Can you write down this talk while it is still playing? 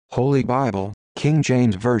Holy Bible, King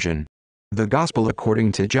James Version. The Gospel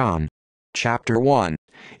according to John. Chapter 1.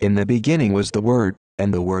 In the beginning was the Word,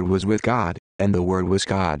 and the Word was with God, and the Word was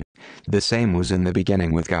God. The same was in the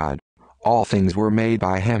beginning with God. All things were made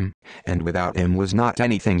by him, and without him was not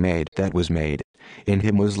anything made that was made. In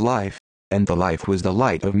him was life, and the life was the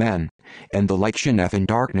light of men. And the light shineth in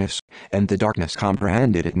darkness, and the darkness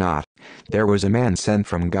comprehended it not. There was a man sent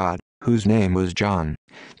from God, whose name was John.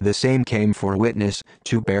 The same came for witness,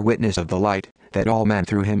 to bear witness of the light, that all men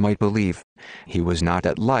through him might believe. He was not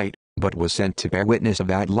that light, but was sent to bear witness of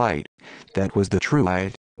that light. That was the true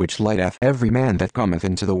light, which lighteth every man that cometh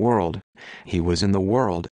into the world. He was in the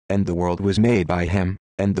world, and the world was made by him,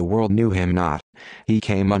 and the world knew him not. He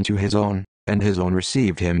came unto his own, and his own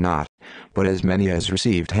received him not. But as many as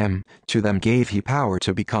received him, to them gave he power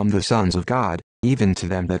to become the sons of God, even to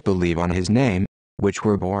them that believe on his name, which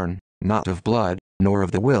were born, not of blood, nor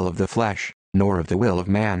of the will of the flesh, nor of the will of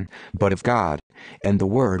man, but of God. And the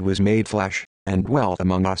Word was made flesh, and dwelt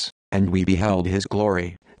among us, and we beheld his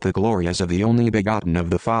glory, the glory as of the only begotten of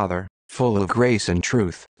the Father, full of grace and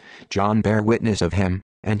truth. John bare witness of him,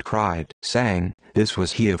 and cried, saying, This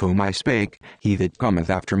was he of whom I spake. He that cometh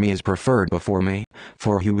after me is preferred before me,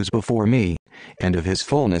 for he was before me. And of his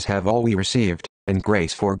fullness have all we received, and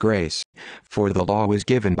grace for grace. For the law was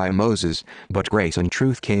given by Moses, but grace and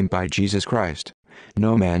truth came by Jesus Christ.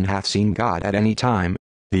 No man hath seen God at any time.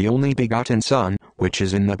 The only begotten Son, which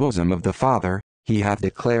is in the bosom of the Father, he hath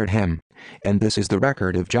declared him. And this is the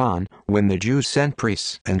record of John, when the Jews sent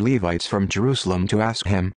priests and Levites from Jerusalem to ask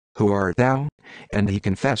him, Who art thou? And he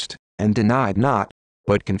confessed, and denied not,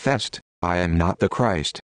 but confessed, I am not the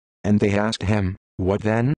Christ. And they asked him, What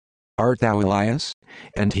then? Art thou Elias?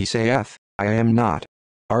 And he saith, I am not.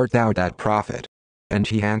 Art thou that prophet? And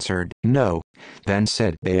he answered, No. Then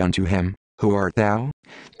said they unto him, Who art thou?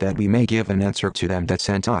 That we may give an answer to them that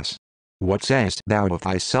sent us. What sayest thou of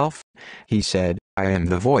thyself? He said, I am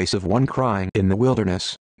the voice of one crying in the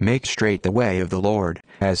wilderness, Make straight the way of the Lord,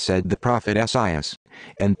 as said the prophet Esaias.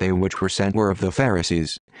 And they which were sent were of the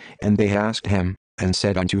Pharisees. And they asked him, and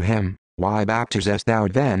said unto him, Why baptizest thou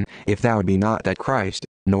then, if thou be not that Christ,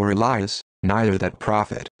 nor Elias, neither that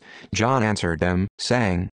prophet? John answered them,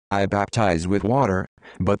 saying, I baptize with water,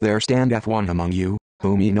 but there standeth one among you,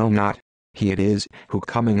 whom ye know not. He it is, who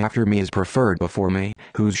coming after me is preferred before me,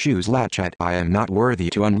 whose shoes latchet I am not worthy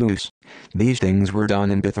to unloose. These things were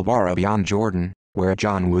done in Bethabara beyond Jordan, where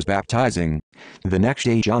John was baptizing. The next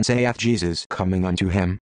day John saith Jesus coming unto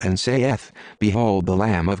him, and saith, Behold the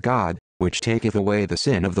Lamb of God, which taketh away the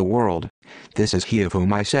sin of the world. This is he of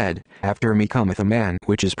whom I said, After me cometh a man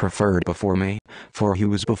which is preferred before me, for he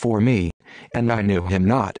was before me, and I knew him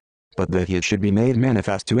not. But that he should be made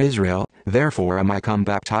manifest to Israel, therefore am I come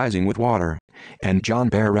baptizing with water. And John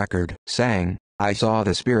bare record, saying, I saw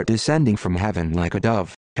the Spirit descending from heaven like a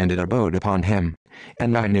dove, and it abode upon him.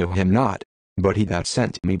 And I knew him not. But he that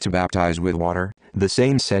sent me to baptize with water, the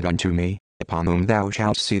same said unto me, Upon whom thou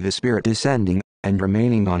shalt see the Spirit descending, and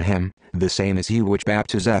remaining on him, the same is he which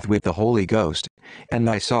baptizeth with the Holy Ghost. And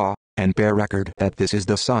I saw, and bare record that this is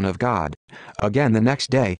the Son of God. Again the next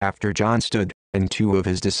day after John stood, and two of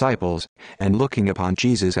his disciples, and looking upon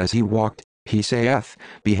Jesus as he walked, he saith,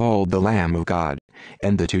 Behold the Lamb of God.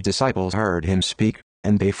 And the two disciples heard him speak,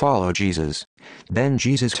 and they followed Jesus. Then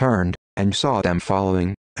Jesus turned, and saw them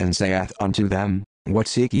following, and saith unto them, What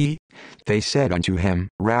seek ye? They said unto him,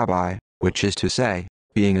 Rabbi, which is to say,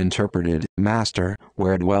 being interpreted, Master,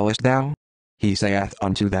 where dwellest thou? He saith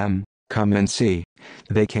unto them, Come and see.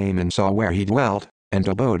 They came and saw where he dwelt, and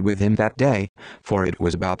abode with him that day, for it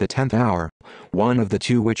was about the 10th hour. One of the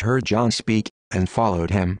two which heard John speak, and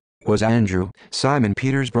followed him, was Andrew, Simon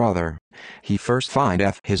Peter's brother. He first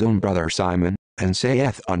findeth his own brother Simon, and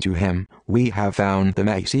saith unto him, We have found the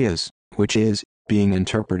Messias, which is, being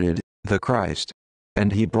interpreted, the Christ.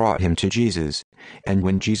 And he brought him to Jesus. And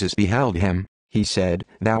when Jesus beheld him, he said,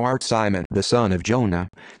 Thou art Simon the son of Jonah,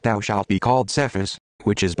 thou shalt be called Cephas,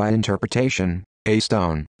 which is by interpretation, a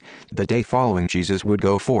stone. The day following Jesus would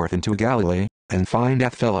go forth into Galilee, and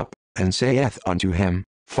findeth Philip, and saith unto him,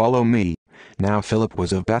 Follow me. Now Philip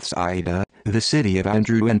was of Bethsaida, the city of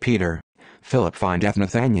Andrew and Peter. Philip findeth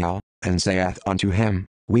Nathanael, and saith unto him,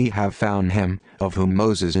 We have found him, of whom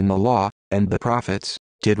Moses in the law, and the prophets,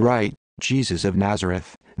 did write, Jesus of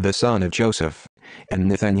Nazareth, the son of Joseph. And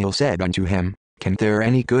Nathanael said unto him, Can there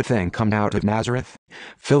any good thing come out of Nazareth?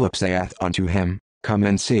 Philip saith unto him, Come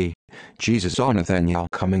and see. Jesus saw Nathanael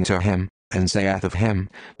coming to him, and saith of him,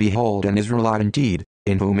 Behold an Israelite indeed,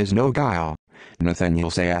 in whom is no guile.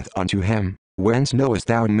 Nathanael saith unto him, Whence knowest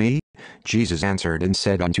thou me? Jesus answered and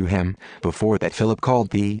said unto him, Before that Philip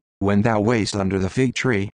called thee, when thou wast under the fig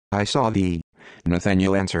tree, I saw thee.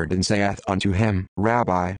 Nathanael answered and saith unto him,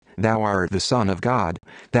 Rabbi, thou art the Son of God,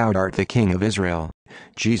 thou art the King of Israel.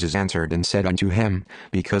 Jesus answered and said unto him,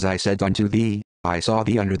 Because I said unto thee, I saw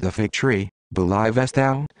thee under the fig tree, believest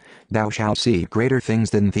thou? Thou shalt see greater things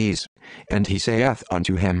than these. And he saith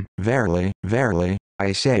unto him, Verily, verily,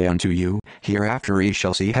 I say unto you, hereafter ye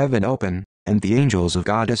shall see heaven open, and the angels of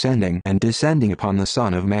God ascending and descending upon the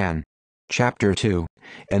Son of Man. Chapter 2.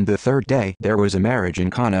 And the third day there was a marriage in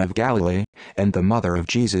Cana of Galilee, and the mother of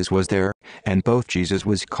Jesus was there, and both Jesus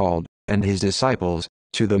was called, and his disciples,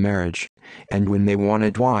 to the marriage. And when they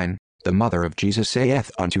wanted wine, the mother of Jesus saith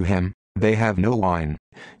unto him, They have no wine.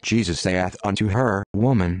 Jesus saith unto her,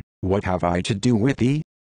 Woman, what have I to do with thee?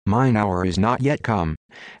 Mine hour is not yet come.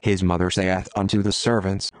 His mother saith unto the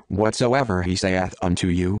servants, Whatsoever he saith unto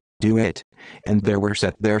you, do it. And there were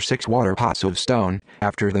set there 6 water pots of stone,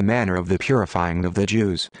 after the manner of the purifying of the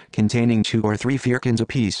Jews, containing 2 or 3 firkins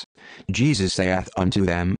apiece. Jesus saith unto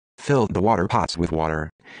them, Fill the water pots with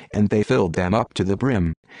water. And they filled them up to the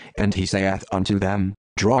brim. And he saith unto them,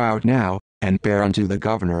 Draw out now, and bear unto the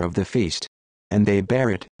governor of the feast. And they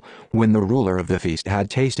bare it. When the ruler of the feast had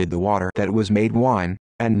tasted the water that was made wine,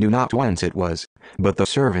 and knew not whence it was, but the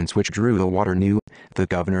servants which drew the water knew, the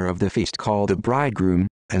governor of the feast called the bridegroom,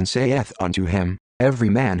 and saith unto him, Every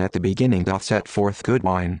man at the beginning doth set forth good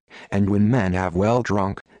wine, and when men have well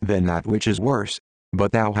drunk, then that which is worse.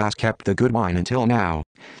 But thou hast kept the good wine until now.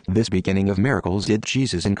 This beginning of miracles did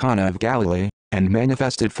Jesus in Cana of Galilee, and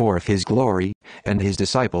manifested forth his glory, and his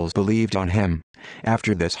disciples believed on him.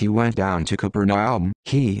 After this he went down to Capernaum,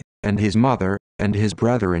 he, and his mother, and his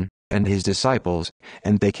brethren, and his disciples,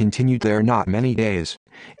 and they continued there not many days.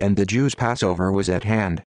 And the Jews' Passover was at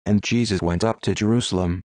hand, and Jesus went up to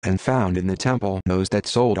Jerusalem, and found in the temple those that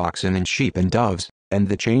sold oxen and sheep and doves, and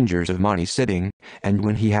the changers of money sitting, and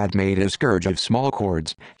when he had made a scourge of small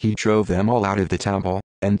cords, he drove them all out of the temple,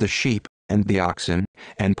 and the sheep, and the oxen,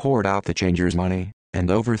 and poured out the changers' money, and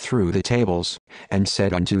overthrew the tables, and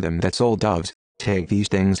said unto them that sold doves, Take these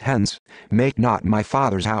things hence, make not my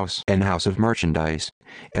Father's house an house of merchandise.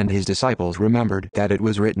 And his disciples remembered that it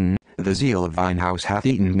was written, The zeal of thine house hath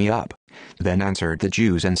eaten me up. Then answered the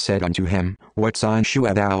Jews and said unto him, What sign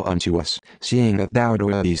shewest thou unto us, seeing that thou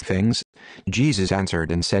doest these things? Jesus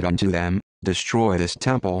answered and said unto them, Destroy this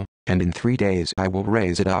temple, and in 3 days I will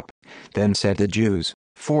raise it up. Then said the Jews,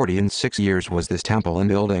 46 years was this temple in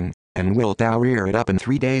building, and wilt thou rear it up in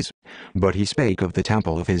 3 days? But he spake of the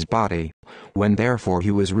temple of his body. When therefore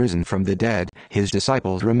he was risen from the dead, his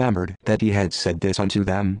disciples remembered that he had said this unto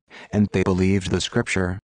them, and they believed the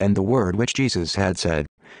scripture, and the word which Jesus had said.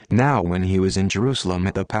 Now when he was in Jerusalem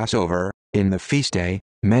at the Passover, in the feast day,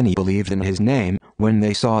 many believed in his name, when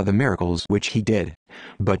they saw the miracles which he did.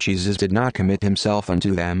 But Jesus did not commit himself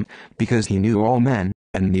unto them, because he knew all men,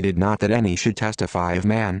 and needed not that any should testify of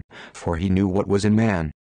man, for he knew what was in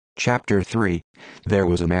man. Chapter 3. There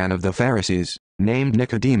was a man of the Pharisees, named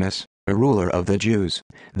Nicodemus, a ruler of the Jews.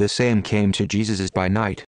 The same came to Jesus by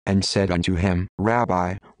night, and said unto him,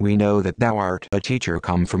 Rabbi, we know that thou art a teacher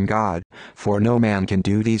come from God, for no man can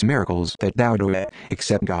do these miracles that thou doest,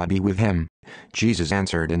 except God be with him. Jesus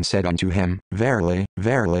answered and said unto him, Verily,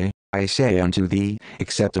 verily, I say unto thee,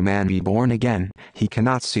 except a man be born again, he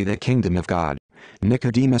cannot see the kingdom of God.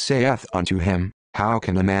 Nicodemus saith unto him, How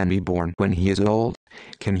can a man be born when he is old?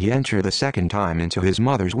 Can he enter the second time into his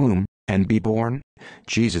mother's womb, and be born?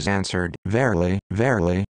 Jesus answered, Verily,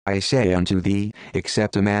 verily, I say unto thee,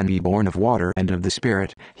 except a man be born of water and of the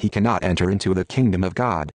Spirit, he cannot enter into the kingdom of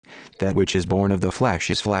God. That which is born of the flesh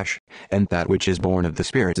is flesh, and that which is born of the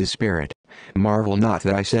Spirit is spirit. Marvel not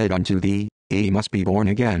that I said unto thee, Ye must be born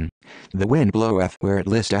again. The wind bloweth where it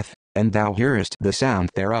listeth, and thou hearest the sound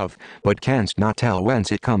thereof, but canst not tell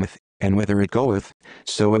whence it cometh, and whither it goeth.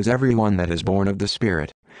 So is every one that is born of the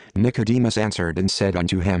Spirit. Nicodemus answered and said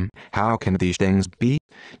unto him, How can these things be?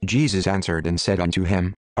 Jesus answered and said unto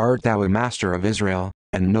him, Art thou a master of Israel,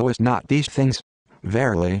 and knowest not these things?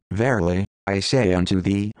 Verily, verily, I say unto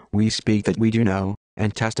thee, we speak that we do know,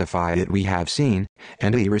 and testify that we have seen,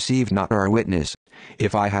 and ye receive not our witness.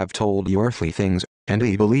 If I have told you earthly things, and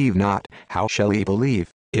ye believe not, how shall ye believe,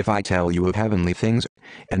 if I tell you of heavenly things?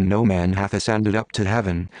 And no man hath ascended up to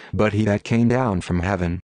heaven, but he that came down from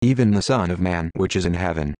heaven, even the Son of Man which is in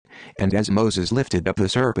heaven. And as Moses lifted up the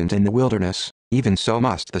serpent in the wilderness, even so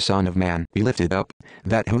must the Son of Man be lifted up,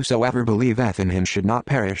 that whosoever believeth in him should not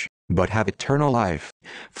perish, but have eternal life.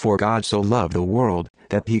 For God so loved the world,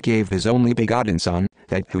 that he gave his only begotten Son,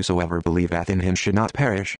 that whosoever believeth in him should not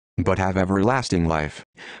perish, but have everlasting life.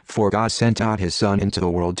 For God sent not his Son into the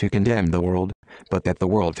world to condemn the world, but that the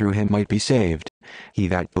world through him might be saved. He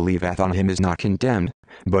that believeth on him is not condemned,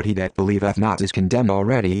 but he that believeth not is condemned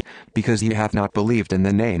already, because he hath not believed in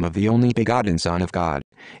the name of the only begotten Son of God.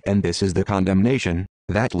 And this is the condemnation,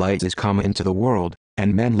 that light is come into the world,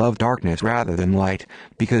 and men love darkness rather than light,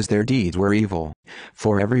 because their deeds were evil.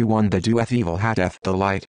 For every one that doeth evil hateth the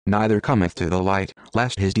light, neither cometh to the light,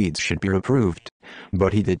 lest his deeds should be reproved.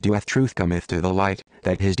 But he that doeth truth cometh to the light,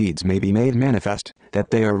 that his deeds may be made manifest, that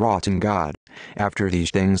they are wrought in God. After these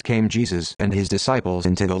things came Jesus and his disciples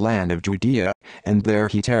into the land of Judea, and there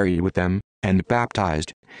he tarried with them, and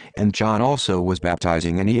baptized. And John also was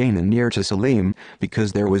baptizing in Aenon near to Salim,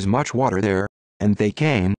 because there was much water there, and they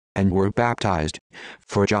came, and were baptized.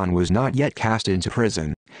 For John was not yet cast into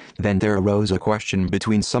prison. Then there arose a question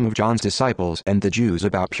between some of John's disciples and the Jews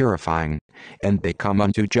about purifying. And they come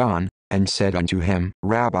unto John, and said unto him,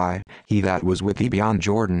 Rabbi, he that was with thee beyond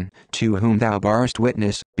Jordan, to whom thou barest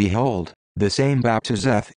witness, behold, the same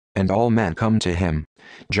baptizeth, and all men come to him.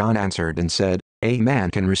 John answered and said, A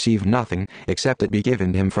man can receive nothing, except it be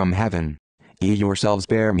given him from heaven. Ye yourselves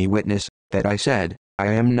bear me witness, that I said,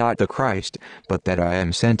 I am not the Christ, but that I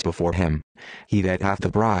am sent before him. He that hath the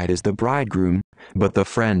bride is the bridegroom, but the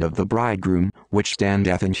friend of the bridegroom, which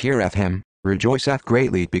standeth and heareth him, rejoiceth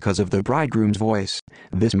greatly because of the bridegroom's voice.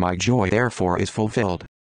 This my joy therefore is fulfilled.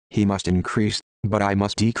 He must increase, but I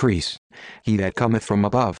must decrease. He that cometh from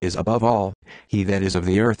above is above all. He that is of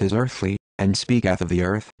the earth is earthly, and speaketh of the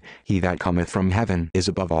earth. He that cometh from heaven is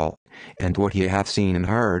above all. And what he hath seen and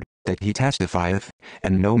heard, that he testifieth,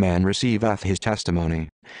 and no man receiveth his testimony.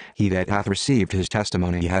 He that hath received his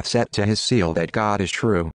testimony hath set to his seal that God is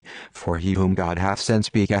true. For he whom God hath sent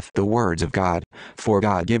speaketh the words of God, for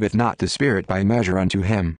God giveth not the Spirit by measure unto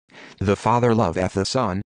him. The Father loveth the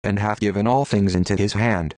Son, and hath given all things into his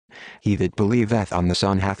hand. He that believeth on the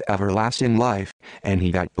Son hath everlasting life, and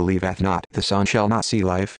he that believeth not the Son shall not see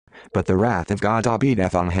life, but the wrath of God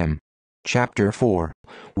abideth on him. Chapter 4.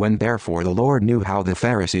 When therefore the Lord knew how the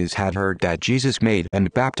Pharisees had heard that Jesus made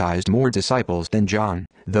and baptized more disciples than John,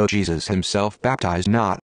 though Jesus himself baptized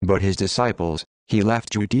not, but his disciples, he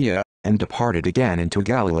left Judea, and departed again into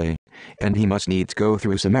Galilee. And he must needs go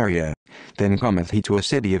through Samaria. Then cometh he to a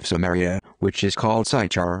city of Samaria, which is called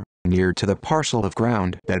Sychar, near to the parcel of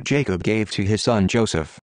ground that Jacob gave to his son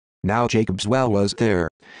Joseph. Now Jacob's well was there.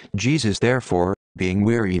 Jesus therefore, being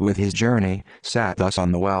weary with his journey, sat thus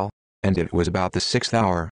on the well. And it was about the 6th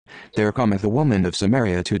hour. There cometh a woman of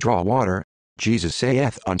Samaria to draw water. Jesus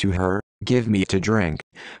saith unto her, Give me to drink.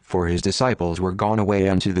 For his disciples were gone away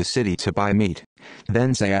unto the city to buy meat.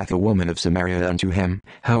 Then saith the woman of Samaria unto him,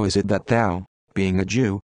 How is it that thou, being a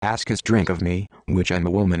Jew, askest drink of me, which am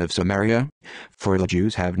a woman of Samaria? For the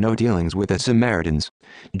Jews have no dealings with the Samaritans.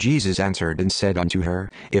 Jesus answered and said unto her,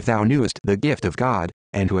 If thou knewest the gift of God,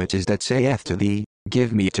 and who it is that saith to thee,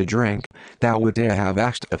 Give me to drink, thou wouldst have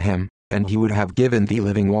asked of him, and he would have given thee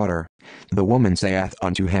living water. The woman saith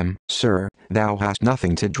unto him, Sir, thou hast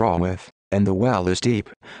nothing to draw with, and the well is deep.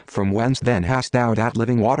 From whence then hast thou that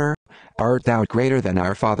living water? Art thou greater than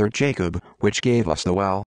our father Jacob, which gave us the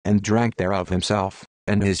well, and drank thereof himself,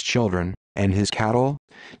 and his children, and his cattle?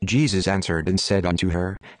 Jesus answered and said unto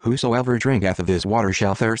her, Whosoever drinketh of this water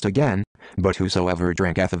shall thirst again, but whosoever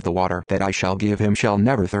drinketh of the water that I shall give him shall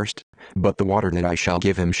never thirst, but the water that I shall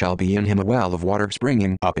give him shall be in him a well of water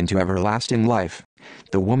springing up into everlasting life.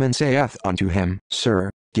 The woman saith unto him, Sir,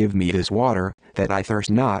 give me this water, that I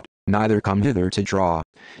thirst not, neither come hither to draw.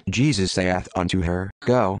 Jesus saith unto her,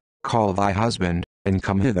 Go, call thy husband, and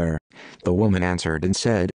come hither. The woman answered and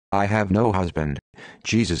said, I have no husband.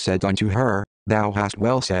 Jesus said unto her, Thou hast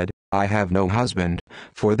well said, I have no husband,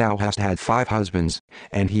 for thou hast had 5 husbands,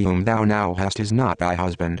 and he whom thou now hast is not thy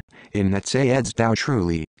husband. In that sayedst thou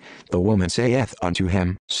truly. The woman saith unto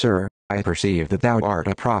him, Sir, I perceive that thou art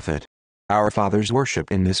a prophet. Our fathers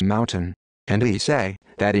worshipped in this mountain, and ye say,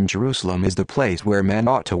 that in Jerusalem is the place where men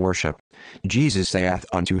ought to worship. Jesus saith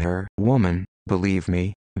unto her, Woman, believe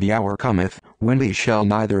me, the hour cometh, when ye shall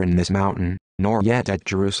neither in this mountain, nor yet at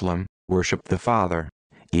Jerusalem, worship the Father.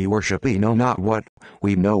 Ye worship ye know not what,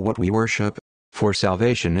 we know what we worship, for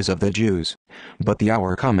salvation is of the Jews. But the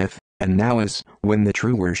hour cometh, and now is, when the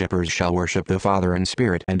true worshippers shall worship the Father in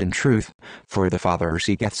spirit and in truth, for the Father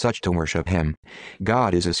seeketh such to worship him.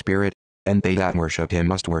 God is a spirit, and they that worship him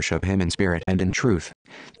must worship him in spirit and in truth.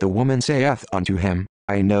 The woman saith unto him,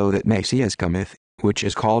 I know that Messias cometh, which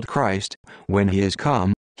is called Christ. When he is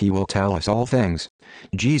come, he will tell us all things.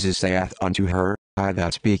 Jesus saith unto her, I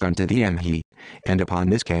that speak unto thee am he. And upon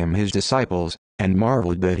this came his disciples, and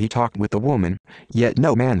marveled that he talked with the woman. Yet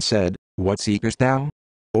no man said, What seekest thou?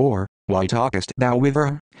 Or, Why talkest thou with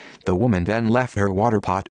her? The woman then left her water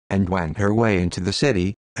pot, and went her way into the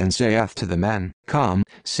city, and saith to the men, Come,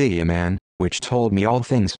 see a man, which told me all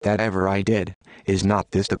things that ever I did. Is not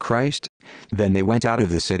this the Christ? Then they went out of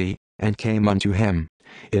the city, and came unto him.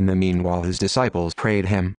 In the meanwhile his disciples prayed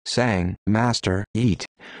him, saying, Master, eat.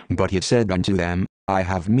 But he said unto them, I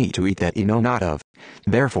have meat to eat that ye know not of.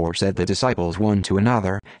 Therefore said the disciples one to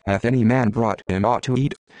another, Hath any man brought him aught to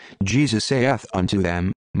eat? Jesus saith unto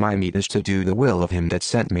them, My meat is to do the will of him that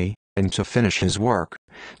sent me, and to finish his work.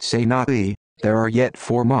 Say not ye, There are yet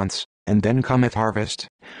 4 months, and then cometh harvest.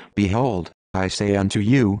 Behold, I say unto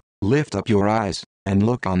you, Lift up your eyes, and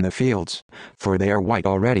look on the fields, for they are white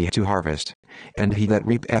already to harvest. And he that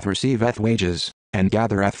reapeth receiveth wages, and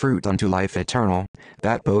gathereth fruit unto life eternal,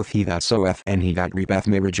 that both he that soweth and he that reapeth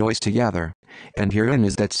may rejoice together. And herein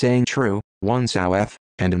is that saying true, one soweth,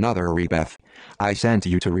 and another reapeth. I sent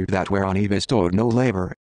you to reap that whereon ye bestowed no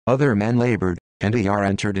labor. Other men labored, and ye are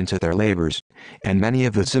entered into their labors. And many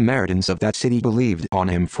of the Samaritans of that city believed on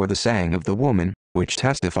him for the saying of the woman, which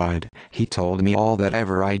testified, He told me all that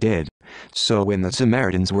ever I did. So when the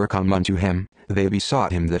Samaritans were come unto him, they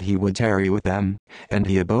besought him that he would tarry with them, and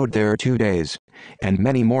he abode there 2 days. And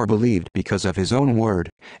many more believed because of his own word,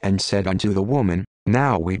 and said unto the woman,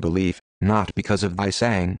 Now we believe, not because of thy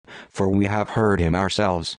saying, for we have heard him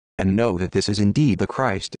ourselves, and know that this is indeed the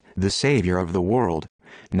Christ, the Savior of the world.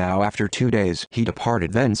 Now after 2 days he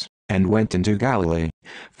departed thence, and went into Galilee.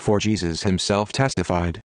 For Jesus himself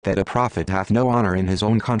testified, that a prophet hath no honor in his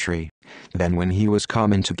own country. Then when he was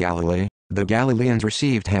come into Galilee, the Galileans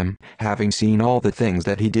received him, having seen all the things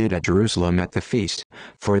that he did at Jerusalem at the feast,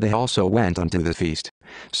 for they also went unto the feast.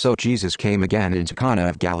 So Jesus came again into Cana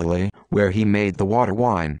of Galilee, where he made the water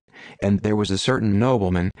wine. And there was a certain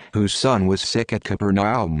nobleman, whose son was sick at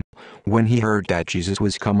Capernaum. When he heard that Jesus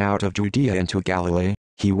was come out of Judea into Galilee,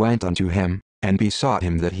 he went unto him, and besought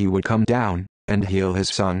him that he would come down, and heal his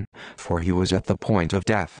son, for he was at the point of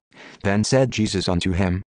death. Then said Jesus unto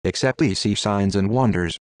him, Except ye see signs and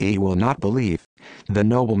wonders, ye will not believe. The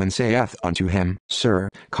nobleman saith unto him, Sir,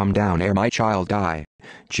 come down ere my child die.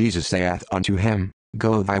 Jesus saith unto him,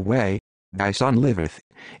 Go thy way, thy son liveth.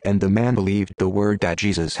 And the man believed the word that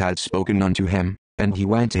Jesus had spoken unto him, and he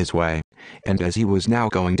went his way. And as he was now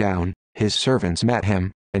going down, his servants met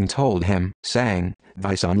him, and told him, saying,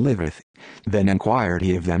 Thy son liveth. Then inquired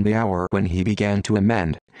he of them the hour when he began to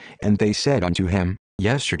amend. And they said unto him,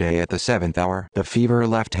 Yesterday at the 7th hour the fever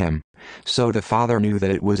left him. So the father knew that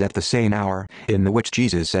it was at the same hour, in the which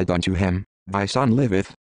Jesus said unto him, Thy son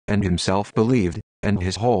liveth. And himself believed, and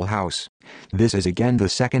his whole house. This is again the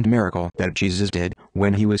second miracle that Jesus did,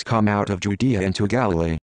 when he was come out of Judea into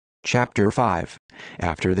Galilee. Chapter 5.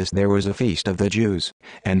 After this there was a feast of the Jews,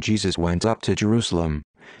 and Jesus went up to Jerusalem.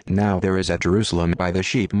 Now there is at Jerusalem by the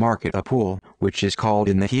sheep market a pool, which is called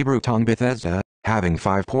in the Hebrew tongue Bethesda, having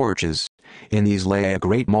 5 porches. In these lay a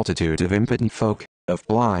great multitude of impotent folk, of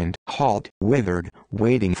blind, halt, withered,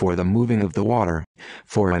 waiting for the moving of the water.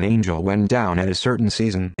 For an angel went down at a certain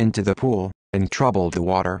season into the pool, and troubled the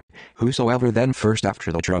water. Whosoever then first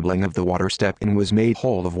after the troubling of the water stepped in was made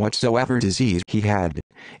whole of whatsoever disease he had.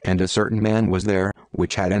 And a certain man was there,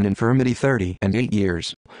 which had an infirmity 38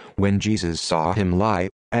 years. When Jesus saw him lie,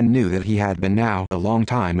 and knew that he had been now a long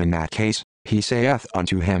time in that case, he saith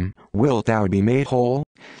unto him, Wilt thou be made whole?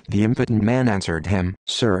 The impotent man answered him,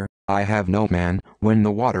 Sir, I have no man, when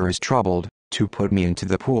the water is troubled, to put me into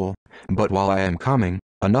the pool, but while I am coming,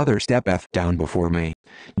 another steppeth down before me.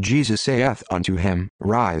 Jesus saith unto him,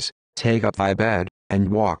 Rise, take up thy bed, and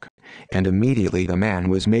walk. And immediately the man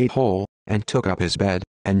was made whole, and took up his bed,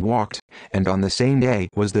 and walked, and on the same day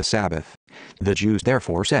was the Sabbath. The Jews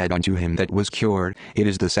therefore said unto him that was cured, It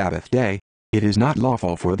is the Sabbath day, it is not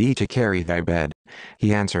lawful for thee to carry thy bed.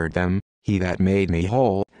 He answered them, He that made me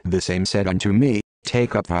whole, the same said unto me,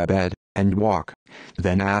 Take up thy bed, and walk.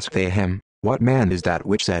 Then asked they him, What man is that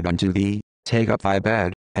which said unto thee, Take up thy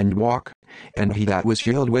bed, and walk? And he that was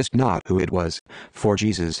healed wist not who it was, for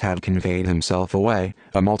Jesus had conveyed himself away,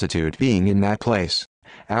 a multitude being in that place.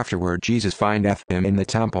 Afterward Jesus findeth him in the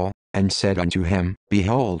temple, and said unto him,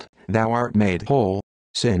 Behold, thou art made whole.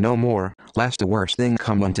 Sin no more, lest a worse thing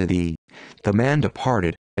come unto thee. The man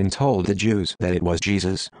departed, and told the Jews that it was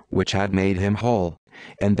Jesus, which had made him whole.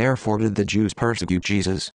 And therefore did the Jews persecute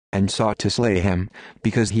Jesus, and sought to slay him,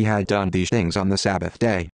 because he had done these things on the Sabbath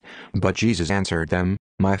day. But Jesus answered them,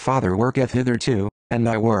 My Father worketh hitherto, and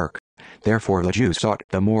I work. Therefore the Jews sought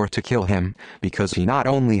the more to kill him, because he not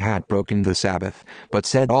only had broken the Sabbath, but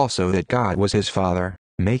said also that God was his Father,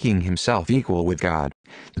 making himself equal with God.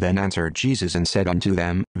 Then answered Jesus and said unto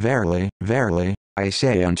them, Verily, verily, I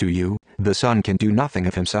say unto you, the Son can do nothing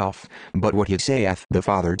of himself, but what he saith the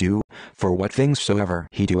Father do, for what things soever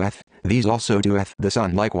he doeth, these also doeth the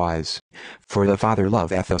Son likewise. For the Father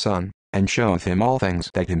loveth the Son, and showeth him all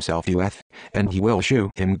things that himself doeth, and he will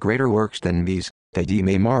shew him greater works than these, that ye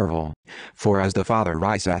may marvel. For as the Father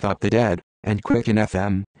riseth up the dead, and quickeneth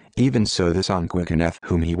them, even so the Son quickeneth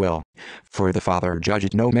whom he will. For the Father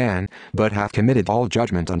judgeth no man, but hath committed all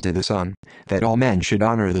judgment unto the Son, that all men should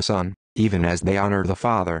honor the Son, even as they honor the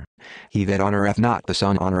Father. He that honoreth not the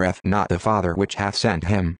Son honoreth not the Father which hath sent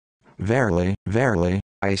him. Verily, verily,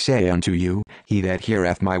 I say unto you, he that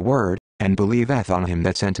heareth my word, and believeth on him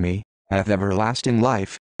that sent me, hath everlasting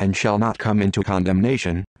life, and shall not come into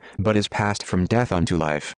condemnation, but is passed from death unto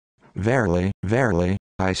life. Verily, verily,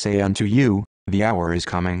 I say unto you, the hour is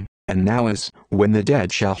coming, and now is, when the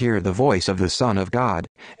dead shall hear the voice of the Son of God,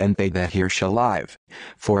 and they that hear shall live.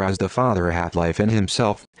 For as the Father hath life in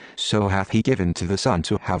himself, so hath he given to the Son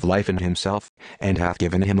to have life in himself, and hath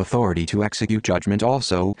given him authority to execute judgment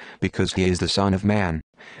also, because he is the Son of Man.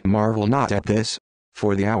 Marvel not at this,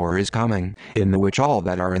 for the hour is coming, in the which all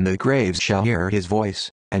that are in the graves shall hear his voice,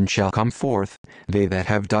 and shall come forth, they that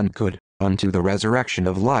have done good, unto the resurrection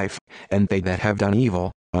of life, and they that have done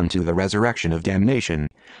evil, unto the resurrection of damnation.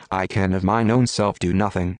 I can of mine own self do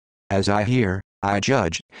nothing. As I hear, I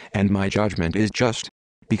judge, and my judgment is just,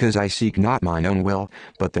 because I seek not mine own will,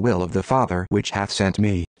 but the will of the Father which hath sent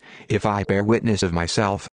me. If I bear witness of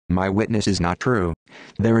myself, my witness is not true.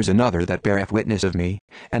 There is another that beareth witness of me,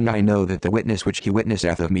 and I know that the witness which he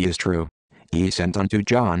witnesseth of me is true. He sent unto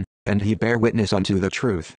John, and he bare witness unto the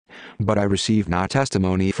truth. But I receive not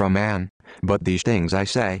testimony from man, but these things I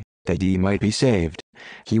say, that ye might be saved.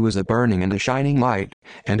 He was a burning and a shining light,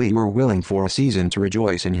 and ye were willing for a season to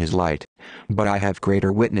rejoice in his light. But I have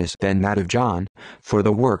greater witness than that of John, for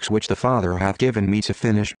the works which the Father hath given me to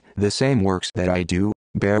finish, the same works that I do,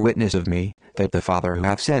 bear witness of me, that the Father who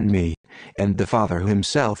hath sent me, and the Father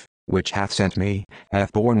himself, which hath sent me,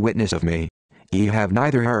 hath borne witness of me. Ye have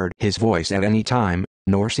neither heard his voice at any time,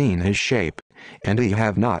 nor seen his shape, and ye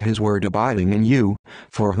have not his word abiding in you,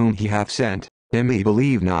 for whom he hath sent, him ye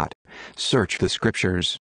believe not. Search the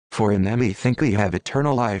Scriptures, for in them ye think ye have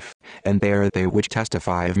eternal life, and they are they which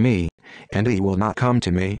testify of me, and ye will not come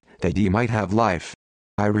to me, that ye might have life.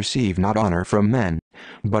 I receive not honor from men,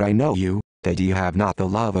 but I know you, that ye have not the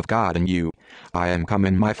love of God in you. I am come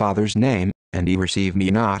in my Father's name, and ye receive me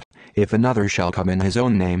not. If another shall come in his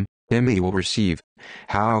own name, him ye will receive.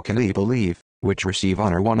 How can ye believe, which receive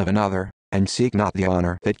honor one of another, and seek not the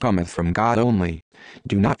honor that cometh from God only?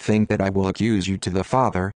 Do not think that I will accuse you to the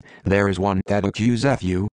Father. There is one that accuseth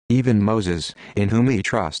you, even Moses, in whom ye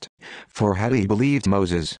trust. For had ye believed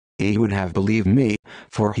Moses, ye would have believed me,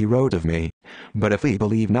 for he wrote of me. But if ye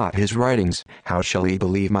believe not his writings, how shall ye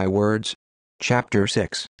believe my words? Chapter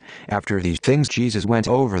 6. After these things Jesus went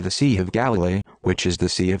over the Sea of Galilee, which is the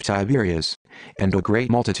Sea of Tiberias. And a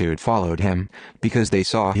great multitude followed him, because they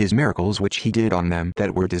saw his miracles which he did on them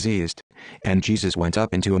that were diseased. And Jesus went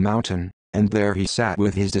up into a mountain, and there he sat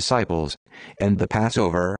with his disciples. And the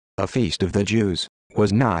Passover, a feast of the Jews,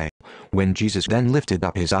 was nigh. When Jesus then lifted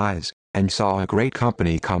up his eyes, and saw a great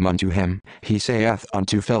company come unto him, he saith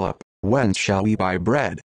unto Philip, Whence shall we buy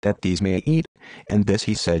bread, that these may eat? And this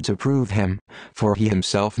he said to prove him, for he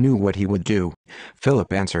himself knew what he would do.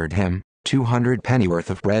 Philip answered him, 200 pennyworth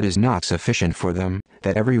of bread is not sufficient for them,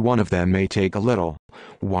 that every one of them may take a little.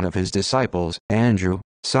 One of his disciples, Andrew,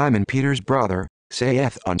 Simon Peter's brother,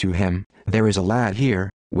 saith unto him, There is a lad here,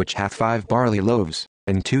 which hath 5 barley loaves,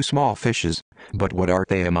 and 2 small fishes, but what are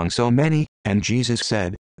they among so many? And Jesus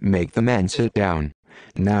said, Make the men sit down.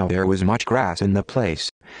 Now there was much grass in the place.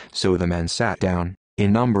 So the men sat down,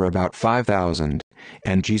 in number about 5,000.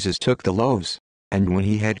 And Jesus took the loaves, and when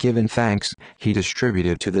he had given thanks, he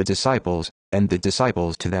distributed to the disciples, and the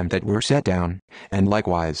disciples to them that were set down, and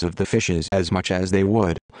likewise of the fishes as much as they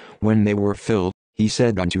would. When they were filled, he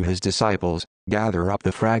said unto his disciples, Gather up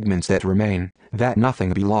the fragments that remain, that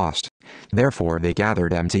nothing be lost. Therefore they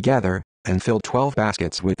gathered them together, and filled 12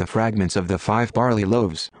 baskets with the fragments of the 5 barley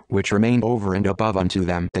loaves, which remained over and above unto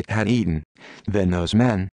them that had eaten. Then those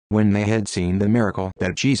men, when they had seen the miracle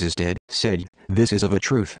that Jesus did, said, This is of a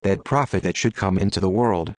truth that prophet that should come into the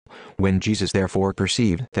world. When Jesus therefore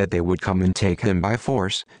perceived that they would come and take him by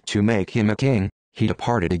force, to make him a king, he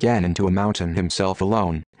departed again into a mountain himself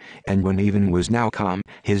alone. And when even was now come,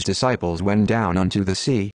 his disciples went down unto the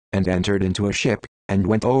sea, and entered into a ship, and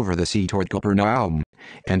went over the sea toward Capernaum.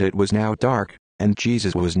 And it was now dark, and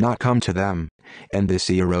Jesus was not come to them. And the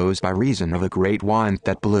sea arose by reason of a great wind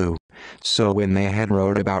that blew. So when they had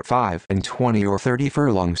rowed about 25 or 30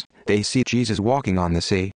 furlongs, they see Jesus walking on the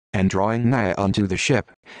sea, and drawing nigh unto the ship,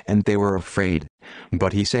 and they were afraid.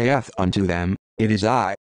 But he saith unto them, It is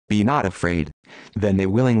I, be not afraid. Then they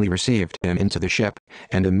willingly received him into the ship,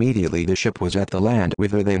 and immediately the ship was at the land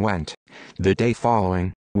whither they went. The day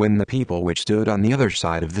following, when the people which stood on the other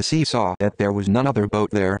side of the sea saw that there was none other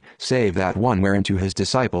boat there, save that one whereinto his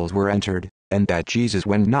disciples were entered, and that Jesus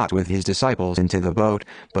went not with his disciples into the boat,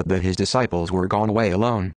 but that his disciples were gone away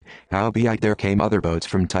alone. Howbeit there came other boats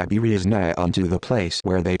from Tiberias nigh unto the place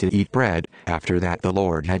where they did eat bread, after that the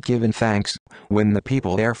Lord had given thanks. When the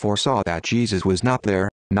people therefore saw that Jesus was not there,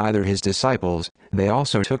 neither his disciples, they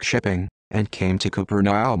also took shipping, and came to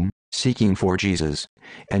Capernaum, seeking for Jesus.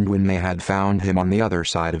 And when they had found him on the other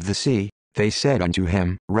side of the sea, they said unto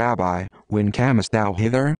him, Rabbi, when camest thou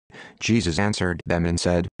hither? Jesus answered them and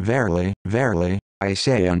said, Verily, verily, I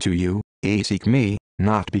say unto you, ye seek me,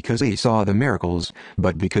 not because ye saw the miracles,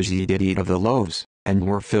 but because ye did eat of the loaves, and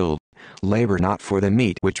were filled. Labor not for the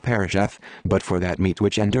meat which perisheth, but for that meat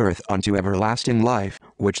which endureth unto everlasting life,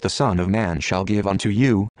 which the Son of Man shall give unto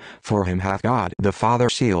you, for him hath God the Father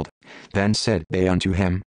sealed. Then said they unto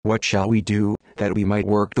him, What shall we do, that we might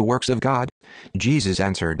work the works of God? Jesus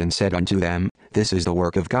answered and said unto them, This is the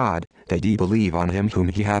work of God, that ye believe on him whom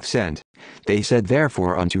he hath sent. They said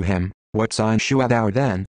therefore unto him, What sign shewest thou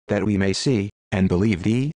then, that we may see, and believe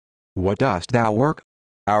thee? What dost thou work?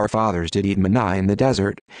 Our fathers did eat manna in the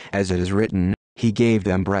desert, as it is written, He gave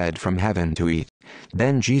them bread from heaven to eat.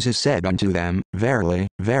 Then Jesus said unto them, Verily,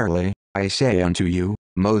 verily, I say unto you,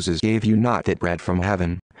 Moses gave you not that bread from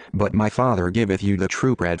heaven, but my Father giveth you the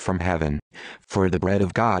true bread from heaven. For the bread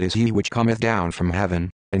of God is he which cometh down from heaven,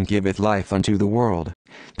 and giveth life unto the world.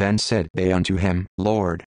 Then said they unto him,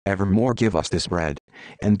 Lord, evermore give us this bread.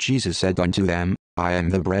 And Jesus said unto them, I am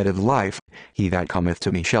the bread of life. He that cometh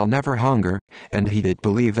to me shall never hunger, and he that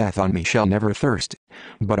believeth on me shall never thirst.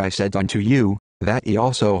 But I said unto you, that ye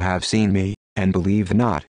also have seen me, and believe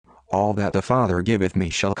not. All that the Father giveth me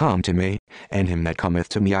shall come to me, and him that cometh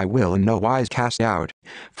to me I will in no wise cast out.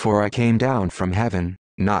 For I came down from heaven,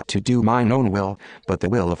 not to do mine own will, but the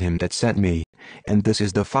will of him that sent me. And this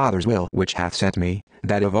is the Father's will which hath sent me,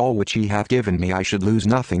 that of all which he hath given me I should lose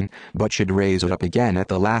nothing, but should raise it up again at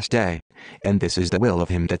the last day. And this is the will of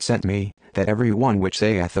him that sent me, that every one which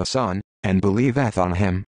saith the Son, and believeth on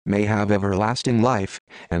him, may have everlasting life,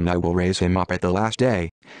 and I will raise him up at the last day.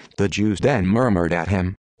 The Jews then murmured at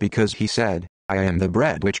him, because he said, I am the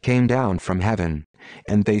bread which came down from heaven.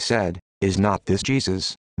 And they said, Is not this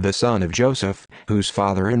Jesus, the son of Joseph, whose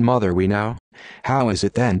father and mother we know? How is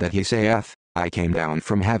it then that he saith, I came down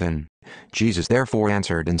from heaven? Jesus therefore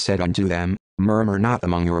answered and said unto them, Murmur not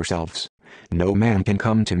among yourselves. No man can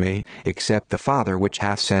come to me, except the Father which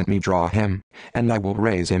hath sent me draw him, and I will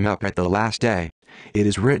raise him up at the last day. It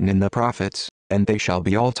is written in the prophets, and they shall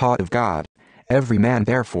be all taught of God. Every man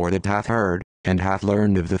therefore that hath heard, and hath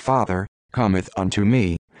learned of the Father, cometh unto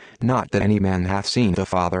me. Not that any man hath seen the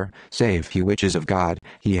Father, save he which is of God,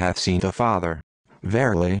 he hath seen the Father.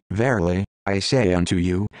 Verily, verily, I say unto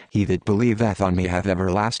you, he that believeth on me hath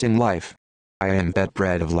everlasting life. I am that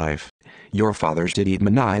bread of life. Your fathers did eat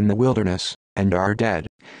manna in the wilderness, and are dead.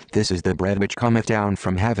 This is the bread which cometh down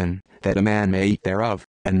from heaven, that a man may eat thereof,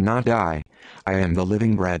 and not die. I am the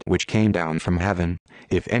living bread which came down from heaven.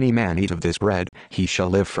 If any man eat of this bread, he shall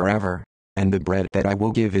live forever. And the bread that I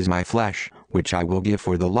will give is my flesh, which I will give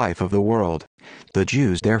for the life of the world. The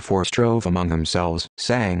Jews therefore strove among themselves,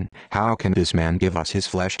 saying, How can this man give us his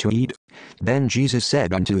flesh to eat? Then Jesus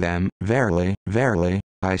said unto them, Verily, verily,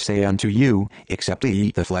 I say unto you, except ye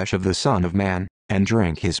eat the flesh of the Son of Man, and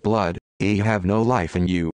drink his blood, ye have no life in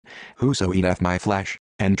you. Whoso eateth my flesh,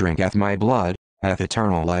 and drinketh my blood, hath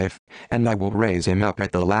eternal life, and I will raise him up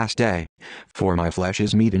at the last day. For my flesh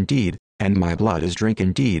is meat indeed, and my blood is drink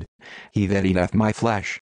indeed. He that eateth my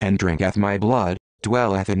flesh, and drinketh my blood,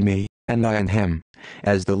 dwelleth in me, and I in him.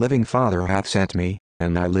 As the living Father hath sent me,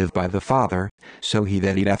 and I live by the Father, so he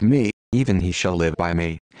that eateth me, even he shall live by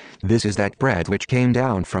me. This is that bread which came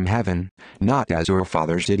down from heaven, not as your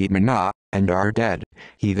fathers did eat manna, and are dead.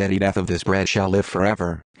 He that eateth of this bread shall live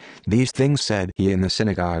forever. These things said he in the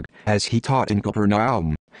synagogue, as he taught in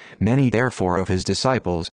Capernaum. Many therefore of his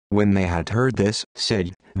disciples, when they had heard this,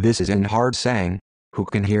 said, This is an hard saying. Who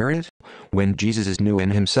can hear it? When Jesus knew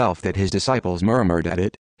in himself that his disciples murmured at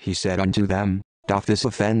it, he said unto them, Doth this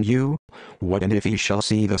offend you? What and if ye shall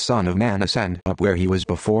see the Son of Man ascend up where he was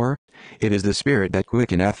before? It is the Spirit that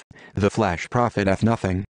quickeneth, the flesh profiteth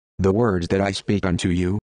nothing. The words that I speak unto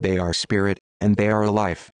you, they are spirit, and they are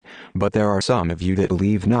life. But there are some of you that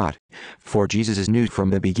believe not. For Jesus knew from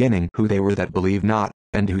the beginning who they were that believe not,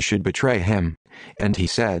 and who should betray him. And he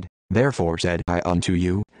said, Therefore said I unto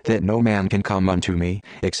you, that no man can come unto me,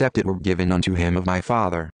 except it were given unto him of my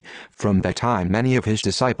Father. From that time many of his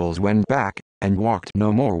disciples went back, and walked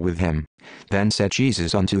no more with him. Then said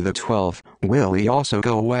Jesus unto the 12, Will ye also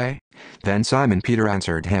go away? Then Simon Peter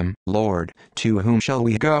answered him, Lord, to whom shall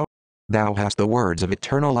we go? Thou hast the words of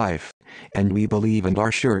eternal life. And we believe and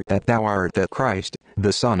are sure that thou art the Christ,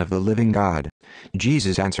 the Son of the living God.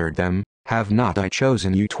 Jesus answered them, Have not I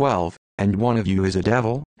chosen you 12, and one of you is a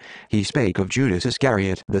devil? He spake of Judas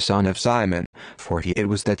Iscariot the son of Simon, for he it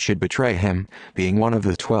was that should betray him, being one of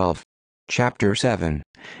the 12. Chapter 7.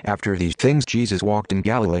 After these things Jesus walked in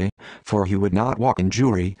Galilee, for he would not walk in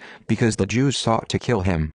Jewry, because the Jews sought to kill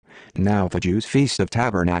him. Now the Jews' feast of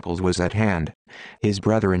tabernacles was at hand. His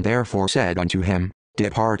brethren therefore said unto him,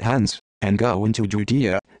 Depart hence, and go into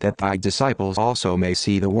Judea, that thy disciples also may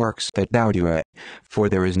see the works that thou doest. For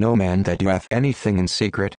there is no man that doeth anything in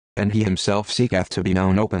secret, and he himself seeketh to be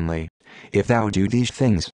known openly. If thou do these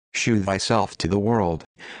things, shew thyself to the world.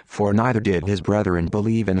 For neither did his brethren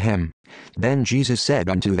believe in him. Then Jesus said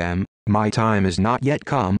unto them, My time is not yet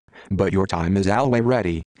come, but your time is alway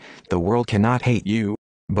ready. The world cannot hate you,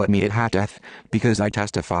 but me it hateth, because I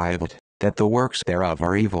testify of it, that the works thereof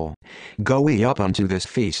are evil. Go ye up unto this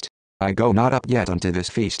feast. I go not up yet unto this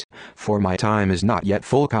feast, for my time is not yet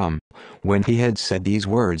full come. When he had said these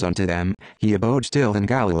words unto them, he abode still in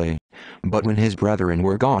Galilee. But when his brethren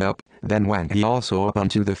were gone up, then went he also up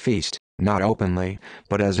unto the feast, not openly,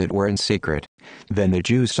 but as it were in secret. Then the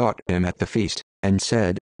Jews sought him at the feast, and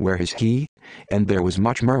said, Where is he? And there was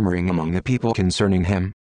much murmuring among the people concerning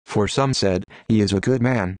him. For some said, He is a good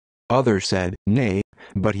man. Others said, Nay,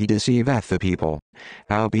 but he deceiveth the people.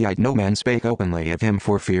 Howbeit no man spake openly of him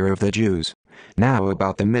for fear of the Jews. Now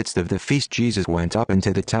about the midst of the feast Jesus went up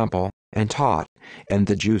into the temple, and taught. And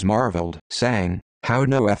the Jews marveled, saying, How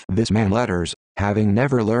knoweth this man letters, having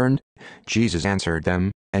never learned? Jesus answered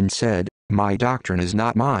them, and said, My doctrine is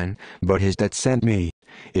not mine, but his that sent me.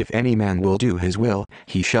 If any man will do his will,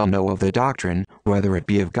 he shall know of the doctrine, whether it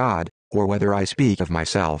be of God, or whether I speak of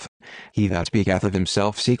myself. He that speaketh of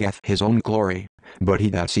himself seeketh his own glory, but he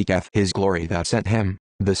that seeketh his glory that sent him,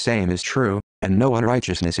 the same is true, and no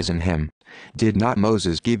unrighteousness is in him. Did not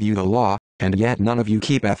Moses give you the law, and yet none of you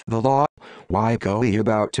keepeth the law? Why go ye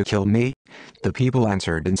about to kill me? The people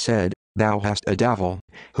answered and said, Thou hast a devil.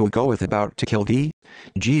 Who goeth about to kill thee?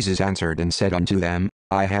 Jesus answered and said unto them,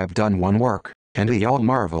 I have done one work, and ye all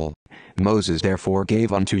marvel. Moses therefore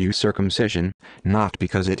gave unto you circumcision, not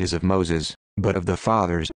because it is of Moses, but of the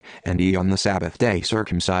fathers, and ye on the Sabbath day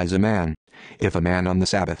circumcise a man. If a man on the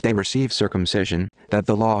Sabbath day receive circumcision, that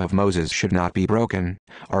the law of Moses should not be broken,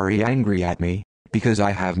 are ye angry at me, because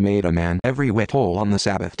I have made a man every whit whole on the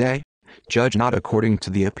Sabbath day? Judge not according to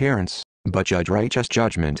the appearance, but judge righteous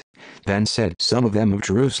judgment. Then said some of them of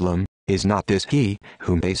Jerusalem, Is not this he,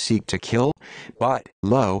 whom they seek to kill? But,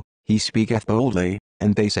 lo, he speaketh boldly,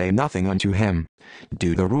 and they say nothing unto him.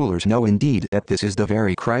 Do the rulers know indeed that this is the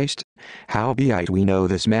very Christ? Howbeit we know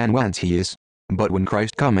this man whence he is. But when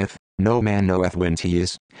Christ cometh, no man knoweth whence he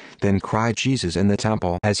is. Then cried Jesus in the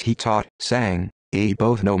temple as he taught, saying, Ye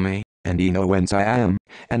both know me, and ye know whence I am,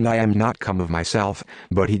 and I am not come of myself,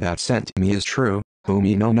 but he that sent me is true, whom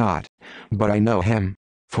ye know not. But I know him,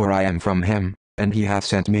 for I am from him, and he hath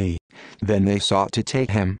sent me. Then they sought to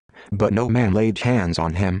take him, but no man laid hands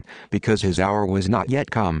on him, because his hour was not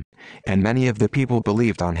yet come. And many of the people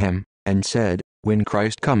believed on him, and said, When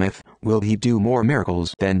Christ cometh, will he do more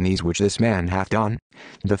miracles than these which this man hath done?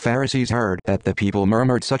 The Pharisees heard that the people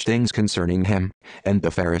murmured such things concerning him, and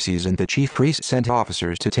the Pharisees and the chief priests sent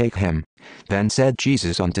officers to take him. Then said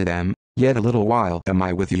Jesus unto them, Yet a little while am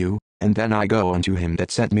I with you, and then I go unto him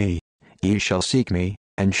that sent me. Ye shall seek me,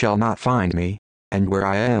 and shall not find me, and where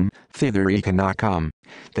I am, thither ye cannot come.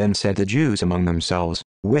 Then said the Jews among themselves,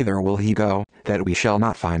 Whither will he go, that we shall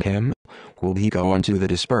not find him? Will he go unto the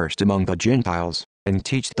dispersed among the Gentiles, and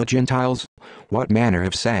teach the Gentiles? What manner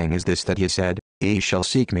of saying is this that he said, Ye shall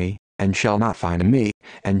seek me, and shall not find me,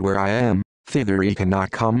 and where I am, thither ye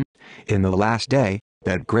cannot come? In the last day,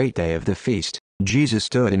 that great day of the feast, Jesus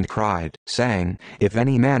stood and cried, saying, If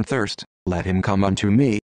any man thirst, let him come unto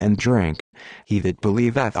me, and drink. He that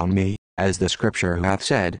believeth on me, as the Scripture hath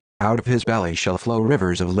said, out of his belly shall flow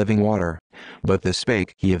rivers of living water. But this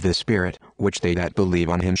spake he of the Spirit, which they that believe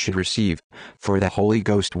on him should receive. For the Holy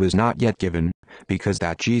Ghost was not yet given, because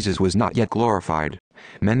that Jesus was not yet glorified.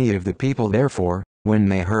 Many of the people therefore, when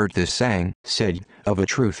they heard this saying, said, Of a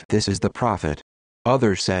truth this is the prophet.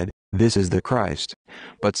 Others said, "This is the Christ."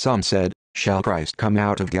 But some said, "Shall Christ come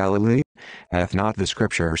out of Galilee? Hath not the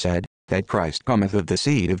Scripture said, that Christ cometh of the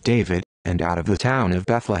seed of David, and out of the town of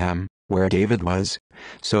Bethlehem, where David was?"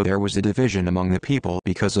 So there was a division among the people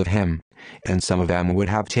because of him. And some of them would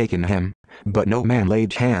have taken him, but no man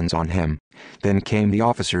laid hands on him. Then came the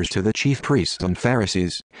officers to the chief priests and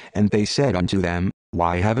Pharisees, and they said unto them,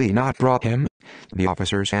 "Why have ye not brought him?" The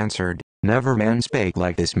officers answered, "Never man spake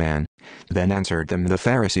like this man." Then answered them the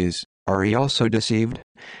Pharisees, "Are ye also deceived?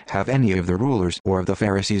 Have any of the rulers or of the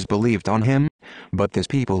Pharisees believed on him? But this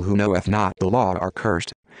people who knoweth not the law are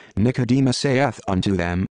cursed." Nicodemus saith unto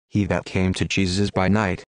them, "He that came to Jesus by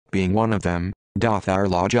night, being one of them, doth our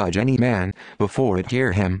law judge any man, before it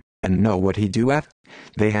hear him, and know what he doeth?"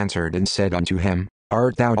 They answered and said unto him,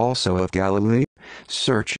 "Art thou also of Galilee?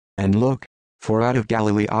 Search, and look, for out of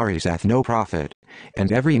Galilee ariseth no prophet."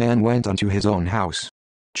 And every man went unto his own house.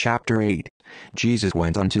 Chapter 8. Jesus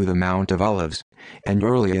went unto the Mount of Olives. And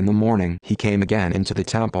early in the morning he came again into the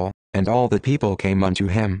temple, and all the people came unto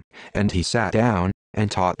him, and he sat down, and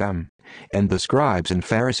taught them. And the scribes and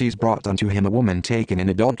Pharisees brought unto him a woman taken in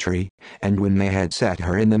adultery, and when they had set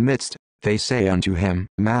her in the midst, they say unto him,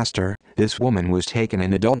 "Master, this woman was taken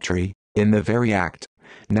in adultery, in the very act.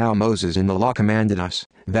 Now Moses in the law commanded us,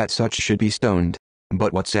 that such should be stoned.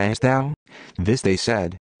 But what sayest thou?" This they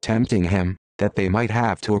said, tempting him, that they might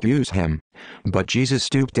have to abuse him. But Jesus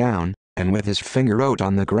stooped down, and with his finger wrote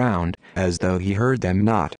on the ground, as though he heard them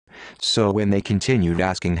not. So when they continued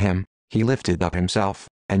asking him, he lifted up himself,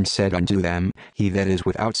 and said unto them, "He that is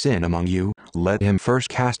without sin among you, let him first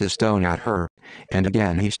cast a stone at her." And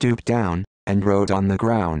again he stooped down, and wrote on the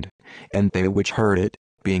ground. And they which heard it,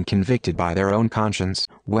 being convicted by their own conscience,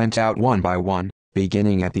 went out one by one,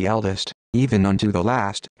 beginning at the eldest, even unto the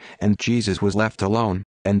last, and Jesus was left alone,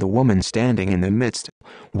 and the woman standing in the midst.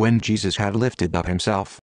 When Jesus had lifted up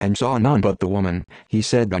himself, and saw none but the woman, he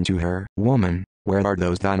said unto her, "Woman, where are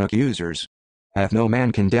those thine accusers? Hath no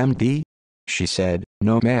man condemned thee?" She said,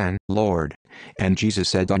 "No man, Lord." And Jesus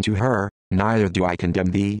said unto her, "Neither do I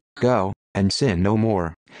condemn thee, go, and sin no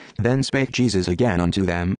more." Then spake Jesus again unto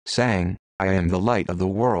them, saying, "I am the light of the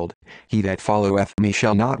world. He that followeth me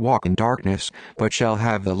shall not walk in darkness, but shall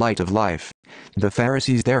have the light of life." The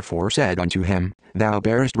Pharisees therefore said unto him, "Thou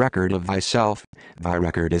bearest record of thyself, thy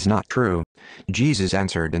record is not true." Jesus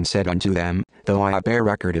answered and said unto them, "Though I bear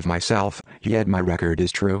record of myself, yet my record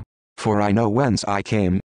is true. For I know whence I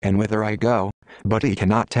came, and whither I go, but ye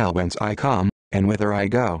cannot tell whence I come, and whither I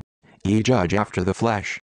go. Ye judge after the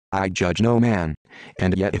flesh. I judge no man.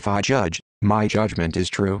 And yet if I judge, my judgment is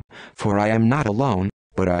true, for I am not alone,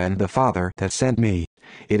 but I am the Father that sent me.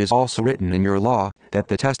 It is also written in your law, that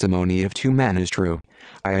the testimony of two men is true.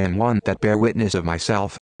 I am one that bear witness of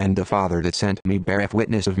myself, and the Father that sent me beareth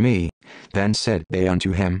witness of me." Then said they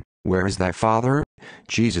unto him, "Where is thy Father?"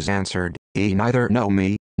 Jesus answered, "Ye neither know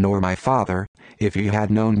me, nor my Father. If ye had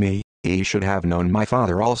known me, ye should have known my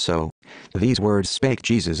Father also." These words spake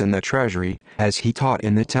Jesus in the treasury, as he taught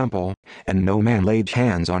in the temple, and no man laid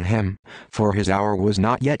hands on him, for his hour was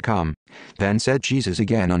not yet come. Then said Jesus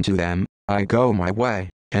again unto them, "I go my way,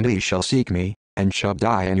 and ye shall seek me, and shall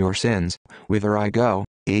die in your sins. Whither I go,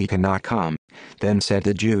 ye cannot come." Then said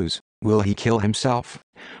the Jews, "Will he kill himself?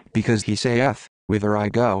 Because he saith, Whither I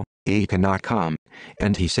go, ye cannot come."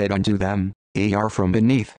 And he said unto them, "Ye are from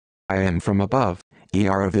beneath, I am from above. Ye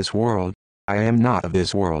are of this world, I am not of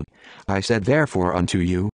this world. I said therefore unto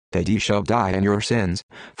you, that ye shall die in your sins.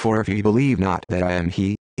 For if ye believe not that I am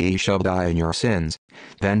he, ye shall die in your sins."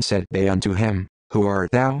 Then said they unto him, "Who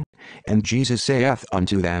art thou?" And Jesus saith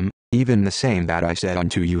unto them, "Even the same that I said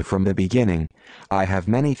unto you from the beginning. I have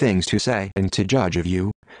many things to say and to judge of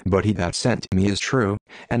you, but he that sent me is true,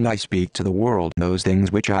 and I speak to the world those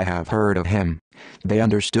things which I have heard of him." They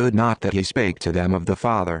understood not that he spake to them of the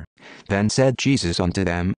Father. Then said Jesus unto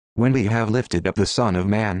them, "When we have lifted up the Son of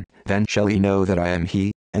Man, then shall ye know that I am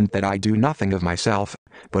he, and that I do nothing of myself,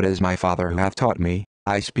 but as my Father who hath taught me,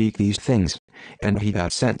 I speak these things. And he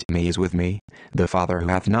that sent me is with me, the Father who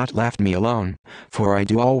hath not left me alone, for I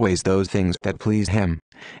do always those things that please him."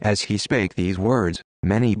 As he spake these words,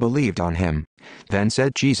 many believed on him. Then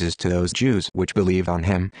said Jesus to those Jews which believed on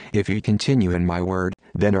him, "If ye continue in my word,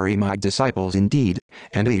 then are ye my disciples indeed,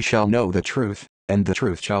 and ye shall know the truth, and the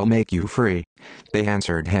truth shall make you free." They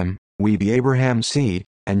answered him, "We be Abraham's seed,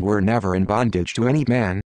 and were never in bondage to any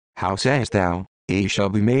man. How sayest thou, Ye shall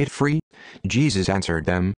be made free?" Jesus answered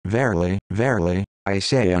them, "Verily, verily, I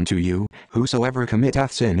say unto you, whosoever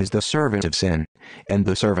committeth sin is the servant of sin. And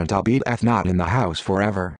the servant abideth not in the house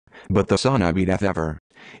forever, but the Son abideth ever.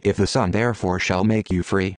 If the Son therefore shall make you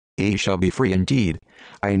free, ye shall be free indeed.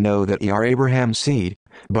 I know that ye are Abraham's seed,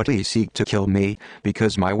 but ye seek to kill me,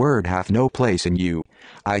 because my word hath no place in you.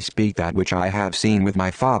 I speak that which I have seen with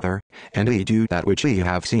my Father, and ye do that which ye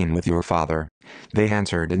have seen with your father. They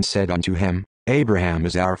answered and said unto him, Abraham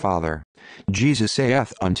is our father. Jesus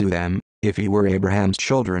saith unto them, If ye were Abraham's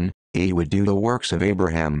children, ye would do the works of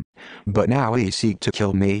Abraham. But now ye seek to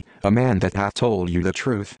kill me, a man that hath told you the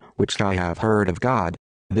truth, which I have heard of God.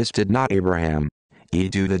 This did not Abraham. Ye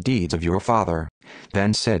do the deeds of your father.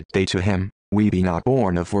 Then said they to him, We be not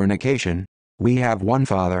born of fornication. We have one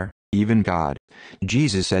Father, even God.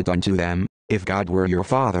 Jesus said unto them, If God were your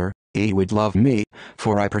Father, ye would love me,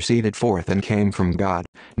 for I proceeded forth and came from God,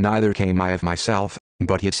 neither came I of myself,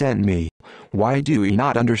 but he sent me. Why do ye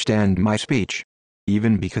not understand my speech?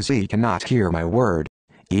 Even because ye cannot hear my word.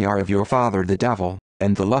 Ye are of your father the devil,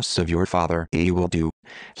 and the lusts of your father ye will do.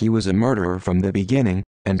 He was a murderer from the beginning,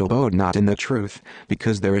 and abode not in the truth,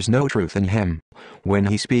 because there is no truth in him. When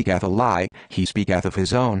he speaketh a lie, he speaketh of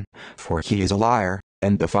his own, for he is a liar,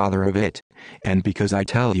 and the father of it. And because I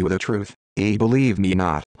tell you the truth, ye believe me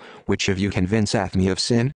not. Which of you convinceth me of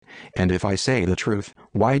sin? And if I say the truth,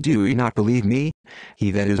 why do ye not believe me?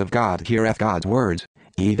 He that is of God heareth God's words.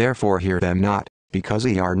 Ye therefore hear them not, because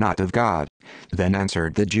ye are not of God. Then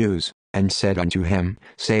answered the Jews, and said unto him,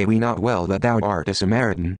 Say we not well that thou art a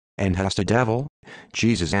Samaritan, and hast a devil?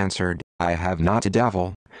 Jesus answered, I have not a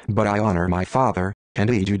devil, but I honor my Father, and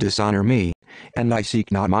ye do dishonor me. And I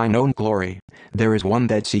seek not mine own glory. There is one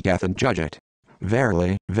that seeketh and judgeth.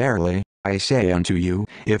 Verily, verily, I say unto you,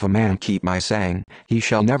 if a man keep my saying, he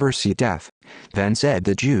shall never see death. Then said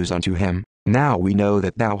the Jews unto him, Now we know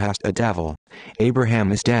that thou hast a devil.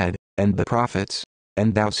 Abraham is dead, and the prophets.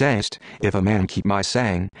 And thou sayest, If a man keep my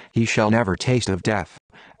saying, he shall never taste of death.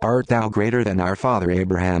 Art thou greater than our father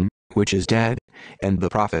Abraham, which is dead? And the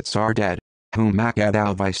prophets are dead. Whom makest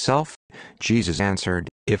thou thyself? Jesus answered,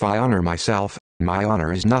 If I honor myself, my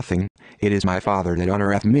honor is nothing. It is my Father that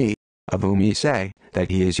honoreth me, of whom ye say, that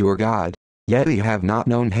he is your God. Yet ye have not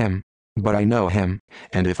known him. But I know him,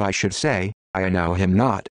 and if I should say, I know him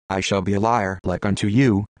not, I shall be a liar like unto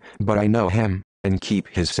you. But I know him, and keep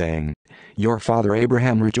his saying. Your father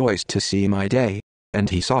Abraham rejoiced to see my day, and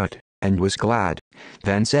he saw it, and was glad.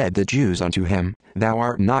 Then said the Jews unto him, Thou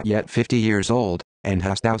art not yet 50 years old, and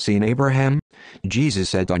hast thou seen Abraham? Jesus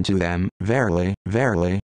said unto them, Verily,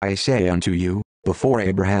 verily, I say unto you, before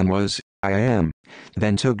Abraham was, I am.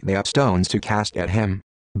 Then took they up stones to cast at him.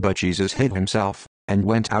 But Jesus hid himself, and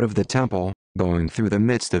went out of the temple, going through the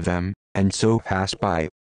midst of them, and so passed by.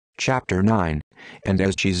 Chapter 9. And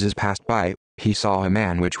as Jesus passed by, he saw a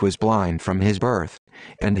man which was blind from his birth.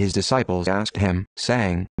 And his disciples asked him,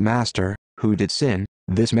 saying, Master, who did sin,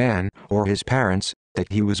 this man, or his parents,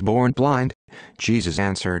 that he was born blind? Jesus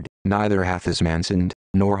answered, Neither hath this man sinned,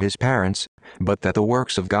 nor his parents, but that the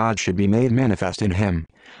works of God should be made manifest in him.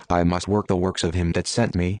 I must work the works of him that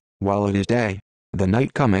sent me, while it is day. The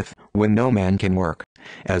night cometh, when no man can work.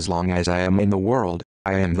 As long as I am in the world,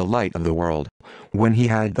 I am the light of the world. When he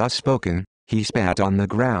had thus spoken, he spat on the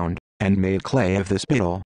ground, and made clay of the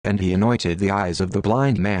spittle, and he anointed the eyes of the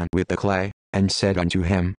blind man with the clay, and said unto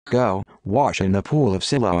him, Go, wash in the pool of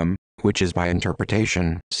Siloam, which is by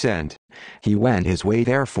interpretation, sent. He went his way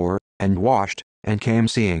therefore, and washed, and came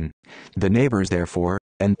seeing. The neighbors therefore,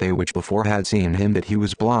 and they which before had seen him that he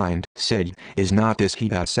was blind, said, Is not this he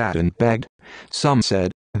that sat and begged? Some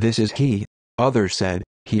said, This is he. Others said,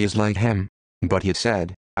 He is like him. But he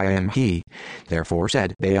said, I am he. Therefore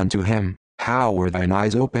said they unto him, How were thine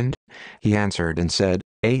eyes opened? He answered and said,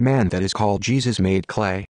 A man that is called Jesus made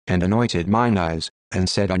clay, and anointed mine eyes, and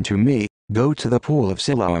said unto me, Go to the pool of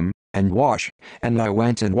Siloam, and wash. And I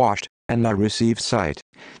went and washed, and I received sight.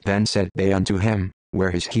 Then said they unto him,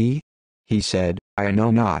 Where is he? He said, I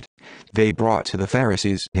know not. They brought to the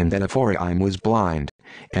Pharisees him that aforetime was blind.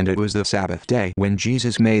 And it was the Sabbath day when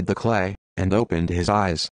Jesus made the clay, and opened his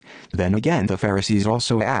eyes. Then again the Pharisees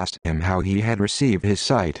also asked him how he had received his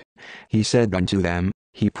sight. He said unto them,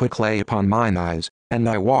 He put clay upon mine eyes, and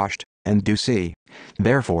I washed, and do see.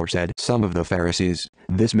 Therefore said some of the Pharisees,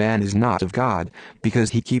 This man is not of God,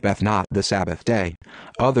 because he keepeth not the Sabbath day.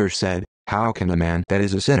 Others said, How can a man that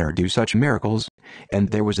is a sinner do such miracles? And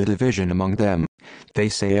there was a division among them. They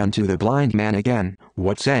say unto the blind man again,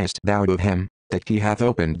 What sayest thou of him, that he hath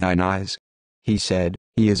opened thine eyes? He said,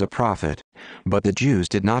 He is a prophet. But the Jews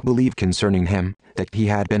did not believe concerning him, that he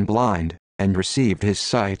had been blind, and received his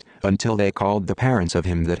sight, until they called the parents of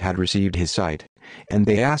him that had received his sight. And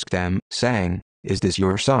they asked them, saying, Is this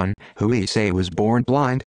your son, who ye say was born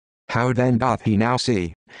blind? How then doth he now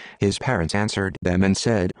see? His parents answered them and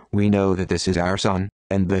said, We know that this is our son,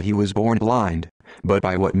 and that he was born blind. But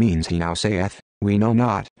by what means he now saith, We know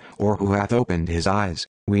not, or who hath opened his eyes,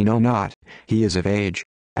 we know not. He is of age.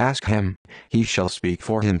 Ask him, he shall speak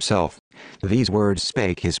for himself. These words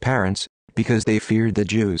spake his parents, because they feared the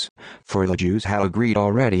Jews. For the Jews had agreed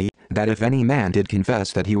already, that if any man did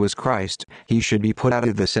confess that he was Christ, he should be put out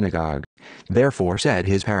of the synagogue. Therefore said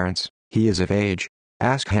his parents, He is of age.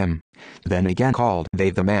 Ask him. Then again called they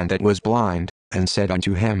the man that was blind, and said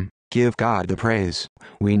unto him, Give God the praise.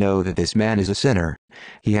 We know that this man is a sinner.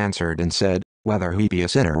 He answered and said, Whether he be a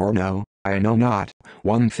sinner or no, I know not.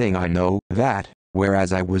 One thing I know, that,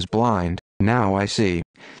 whereas I was blind, now I see.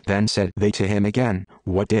 Then said they to him again,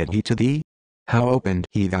 What did he to thee? How opened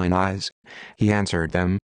he thine eyes? He answered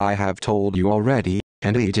them, I have told you already,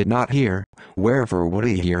 and ye did not hear. Wherefore would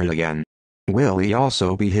ye hear it again? Will ye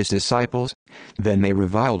also be his disciples? Then they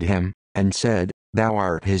reviled him, and said, Thou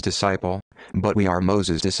art his disciple, but we are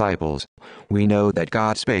Moses' disciples. We know that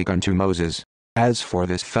God spake unto Moses. As for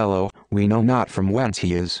this fellow, we know not from whence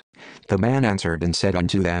he is. The man answered and said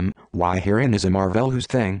unto them, Why herein is a marvellous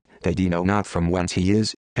thing, that ye know not from whence he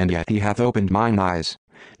is, and yet he hath opened mine eyes.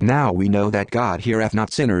 Now we know that God heareth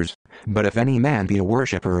not sinners, but if any man be a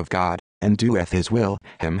worshipper of God, and doeth his will,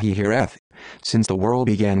 him he heareth. Since the world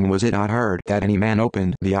began was it not heard that any man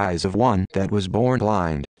opened the eyes of one that was born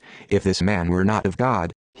blind? If this man were not of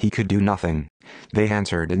God, he could do nothing. They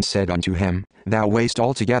answered and said unto him, Thou wast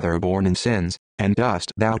altogether born in sins, and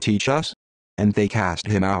dost thou teach us? And they cast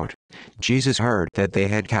him out. Jesus heard that they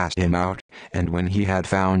had cast him out, and when he had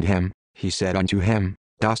found him, he said unto him,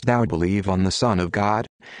 Dost thou believe on the Son of God?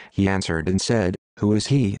 He answered and said, Who is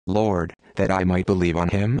he, Lord, that I might believe on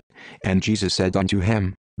him? And Jesus said unto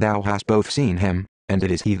him, Thou hast both seen him, and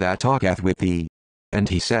it is he that talketh with thee. And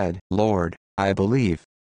he said, Lord, I believe.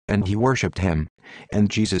 And he worshipped him. And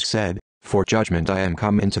Jesus said, For judgment I am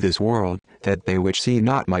come into this world, that they which see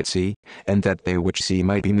not might see, and that they which see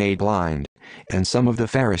might be made blind. And some of the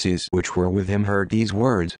Pharisees which were with him heard these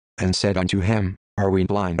words, and said unto him, Are we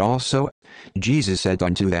blind also? Jesus said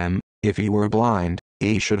unto them, If ye were blind,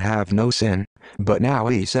 ye should have no sin. But now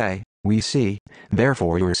ye say, We see,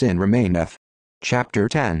 therefore your sin remaineth. Chapter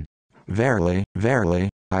 10. Verily, verily,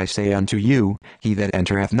 I say unto you, he that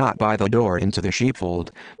entereth not by the door into the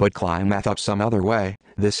sheepfold, but climbeth up some other way,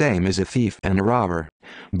 the same is a thief and a robber.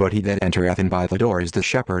 But he that entereth in by the door is the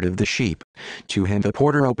shepherd of the sheep. To him the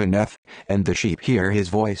porter openeth, and the sheep hear his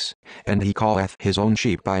voice, and he calleth his own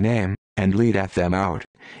sheep by name, and leadeth them out.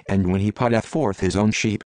 And when he putteth forth his own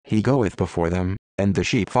sheep, he goeth before them, and the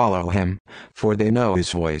sheep follow him, for they know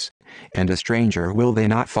his voice. And a stranger will they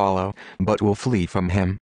not follow, but will flee from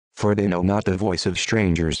him, for they know not the voice of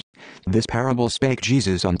strangers. This parable spake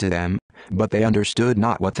Jesus unto them, but they understood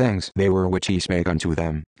not what things they were which he spake unto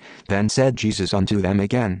them. Then said Jesus unto them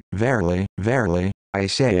again, Verily, verily, I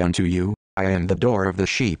say unto you, I am the door of the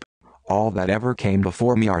sheep. All that ever came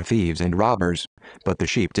before me are thieves and robbers, but the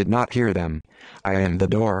sheep did not hear them. I am the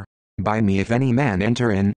door. By me if any man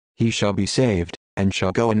enter in, he shall be saved, and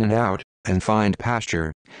shall go in and out, and find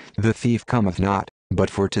pasture. The thief cometh not, but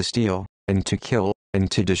for to steal, and to kill, and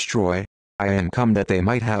to destroy. I am come that they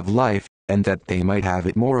might have life, and that they might have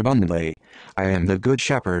it more abundantly. I am the good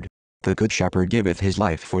shepherd. The good shepherd giveth his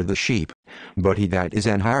life for the sheep. But he that is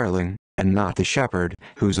an hireling, and not the shepherd,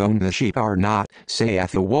 whose own the sheep are not,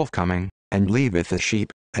 saith the wolf coming, and leaveth the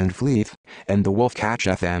sheep, and fleeth, and the wolf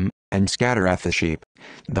catcheth them, and scattereth the sheep.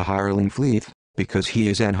 The hireling fleeth, because he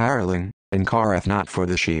is an hireling, and careth not for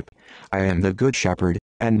the sheep. I am the good shepherd,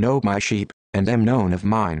 and know my sheep, and am known of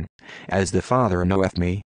mine. As the Father knoweth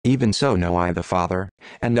me, even so know I the Father,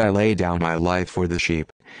 and I lay down my life for the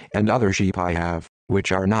sheep. And other sheep I have,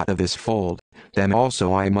 which are not of this fold, them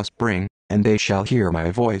also I must bring, and they shall hear my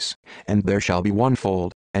voice, and there shall be one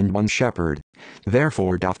fold, and one shepherd.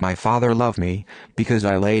 Therefore doth my Father love me, because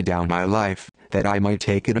I lay down my life, that I might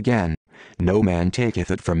take it again. No man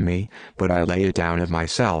taketh it from me, but I lay it down of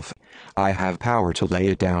myself. I have power to lay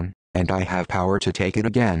it down, and I have power to take it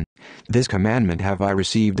again. This commandment have I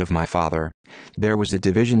received of my Father. There was a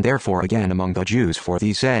division therefore again among the Jews for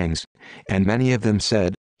these sayings. And many of them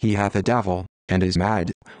said, He hath a devil, and is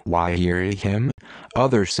mad. Why hear ye him?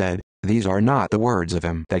 Others said, These are not the words of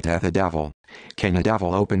him that hath a devil. Can a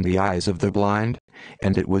devil open the eyes of the blind?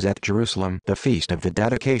 And it was at Jerusalem the feast of the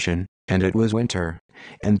dedication, and it was winter.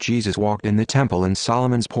 And Jesus walked in the temple in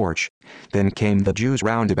Solomon's porch. Then came the Jews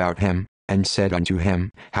round about him, and said unto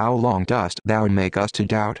him, How long dost thou make us to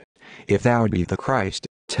doubt? If thou be the Christ,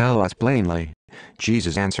 tell us plainly.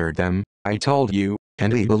 Jesus answered them, I told you,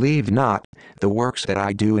 and ye believed not. The works that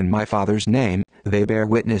I do in my Father's name, they bear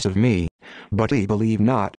witness of me. But ye believe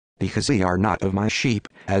not, because ye are not of my sheep,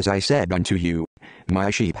 as I said unto you.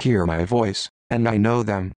 My sheep hear my voice, and I know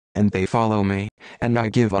them, and they follow me, and I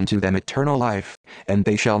give unto them eternal life, and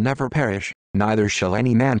they shall never perish, neither shall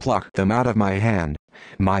any man pluck them out of my hand.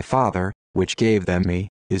 My Father, which gave them me,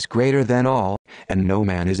 is greater than all, and no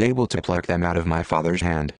man is able to pluck them out of my Father's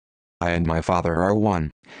hand. I and my Father are one.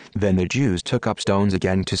 Then the Jews took up stones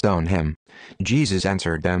again to stone him. Jesus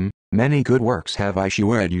answered them, Many good works have I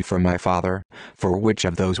shewed you from my Father. For which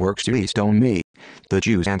of those works do ye stone me? The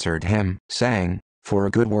Jews answered him, saying, For a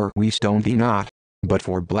good work we stone thee not, but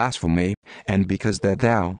for blasphemy, and because that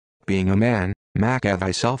thou, being a man, makest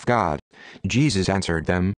thyself God. Jesus answered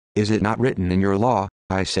them, Is it not written in your law,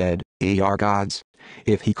 I said, Ye are gods?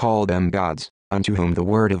 If he called them gods, unto whom the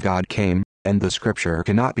word of God came, and the scripture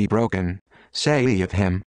cannot be broken, say ye of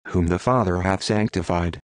him, whom the Father hath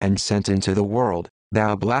sanctified, and sent into the world,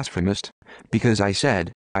 Thou blasphemest, because I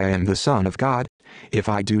said, I am the Son of God? If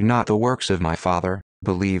I do not the works of my Father,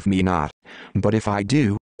 believe me not. But if I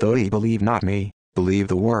do, though ye believe not me, believe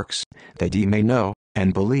the works, that ye may know,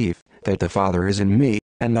 and believe, that the Father is in me,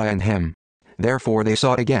 and I in him. Therefore they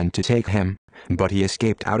sought again to take him, but he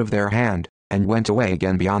escaped out of their hand, and went away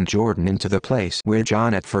again beyond Jordan into the place where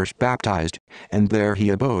John at first baptized, and there he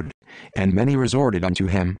abode. And many resorted unto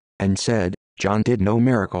him, and said, John did no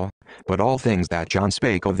miracle, but all things that John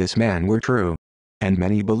spake of this man were true. And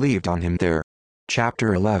many believed on him there.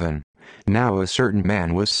 Chapter 11. Now a certain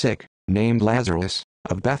man was sick, named Lazarus,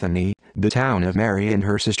 of Bethany, the town of Mary and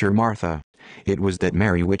her sister Martha. It was that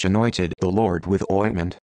Mary which anointed the Lord with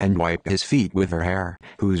ointment, and wiped his feet with her hair,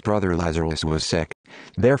 whose brother Lazarus was sick.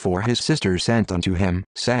 Therefore his sisters sent unto him,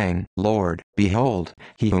 saying, Lord, behold,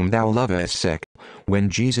 he whom thou lovest is sick. When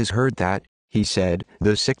Jesus heard that, he said,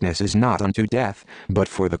 The sickness is not unto death, but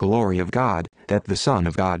for the glory of God, that the Son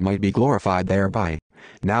of God might be glorified thereby.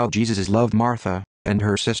 Now Jesus loved Martha, and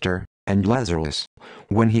her sister, and Lazarus.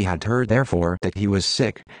 When he had heard therefore that he was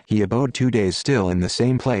sick, he abode 2 days still in the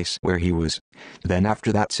same place where he was. Then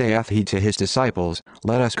after that saith he to his disciples,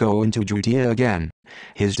 Let us go into Judea again.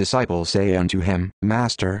 His disciples say unto him,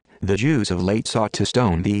 Master, the Jews of late sought to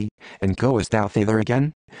stone thee, and goest thou thither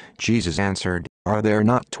again? Jesus answered, Are there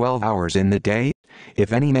not 12 hours in the day?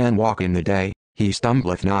 If any man walk in the day, he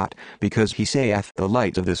stumbleth not, because he saith the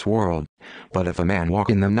light of this world. But if a man walk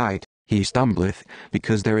in the night, he stumbleth,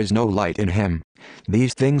 because there is no light in him.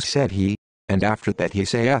 These things said he, and after that he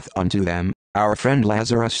saith unto them, Our friend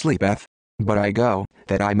Lazarus sleepeth, but I go,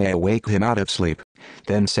 that I may awake him out of sleep.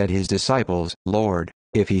 Then said his disciples, Lord,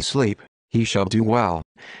 if he sleep, he shall do well.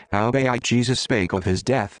 Howbeit Jesus spake of his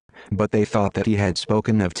death, but they thought that he had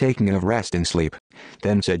spoken of taking of rest in sleep.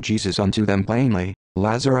 Then said Jesus unto them plainly,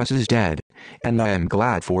 Lazarus is dead, and I am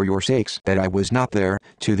glad for your sakes that I was not there,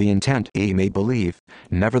 to the intent ye may believe.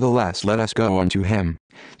 Nevertheless let us go unto him.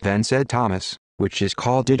 Then said Thomas, which is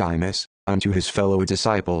called Didymus, unto his fellow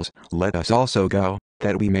disciples, Let us also go,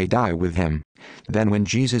 that we may die with him. Then when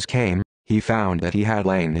Jesus came, he found that he had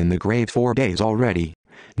lain in the grave 4 days already.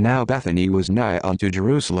 Now Bethany was nigh unto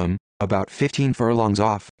Jerusalem, about 15 furlongs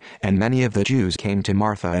off, and many of the Jews came to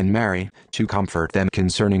Martha and Mary, to comfort them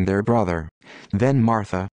concerning their brother. Then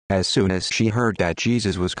Martha, as soon as she heard that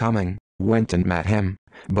Jesus was coming, went and met him,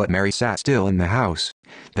 but Mary sat still in the house.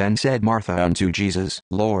 Then said Martha unto Jesus,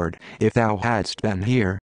 Lord, if thou hadst been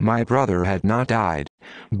here, my brother had not died.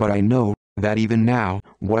 But I know, that even now,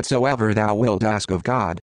 whatsoever thou wilt ask of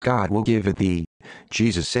God, God will give it thee.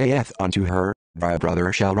 Jesus saith unto her, Thy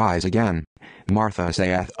brother shall rise again. Martha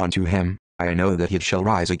saith unto him, I know that he shall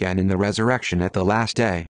rise again in the resurrection at the last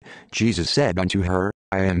day. Jesus said unto her,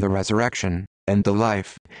 I am the resurrection, and the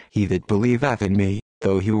life. He that believeth in me,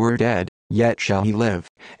 though he were dead, yet shall he live,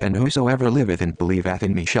 and whosoever liveth and believeth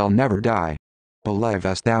in me shall never die.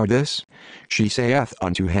 Believest thou this? She saith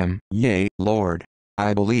unto him, Yea, Lord.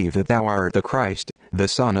 I believe that thou art the Christ, the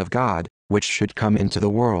Son of God, which should come into the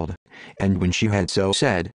world. And when she had so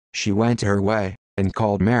said, she went her way, and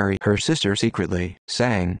called Mary her sister secretly,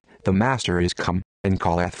 saying, The Master is come, and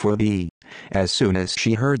calleth for thee. As soon as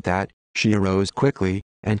she heard that, she arose quickly,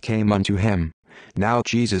 and came unto him. Now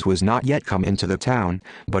Jesus was not yet come into the town,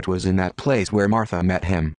 but was in that place where Martha met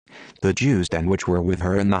him. The Jews then which were with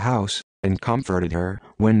her in the house, and comforted her,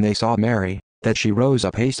 when they saw Mary, that she rose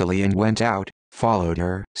up hastily and went out, followed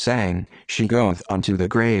her, saying, She goeth unto the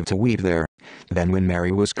grave to weep there. Then when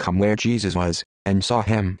Mary was come where Jesus was, and saw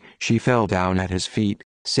him, she fell down at his feet,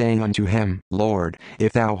 saying unto him, Lord,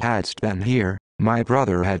 if thou hadst been here, my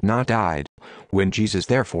brother had not died. When Jesus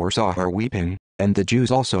therefore saw her weeping, and the Jews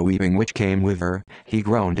also weeping which came with her, he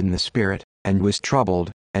groaned in the spirit, and was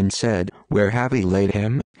troubled, and said, Where have ye laid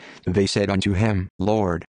him? They said unto him,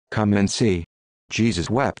 Lord, come and see. Jesus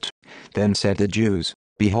wept. Then said the Jews,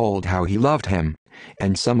 Behold how he loved him.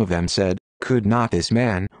 And some of them said, Could not this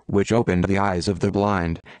man, which opened the eyes of the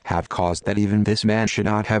blind, have caused that even this man should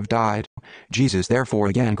not have died? Jesus therefore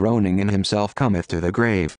again groaning in himself cometh to the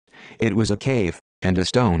grave. It was a cave, and a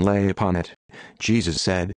stone lay upon it. Jesus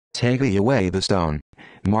said, Take ye away the stone.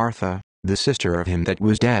 Martha, the sister of him that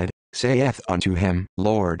was dead, saith unto him,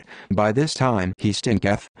 Lord, by this time he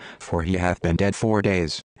stinketh, for he hath been dead 4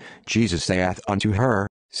 days. Jesus saith unto her,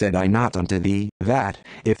 Said I not unto thee, that,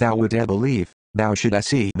 if thou wouldest believe, thou shouldest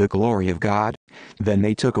see the glory of God? Then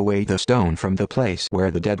they took away the stone from the place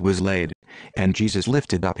where the dead was laid. And Jesus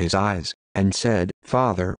lifted up his eyes, and said,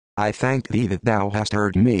 Father, I thank thee that thou hast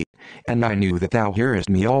heard me, and I knew that thou hearest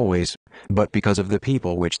me always. But because of the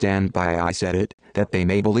people which stand by I said it, that they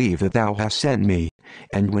may believe that thou hast sent me.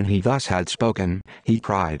 And when he thus had spoken, he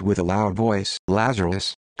cried with a loud voice,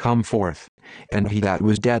 Lazarus, come forth. And he that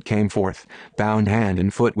was dead came forth, bound hand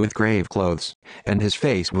and foot with grave clothes, and his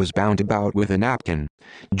face was bound about with a napkin.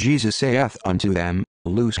 Jesus saith unto them,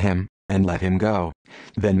 Loose him, and let him go.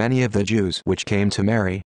 Then many of the Jews which came to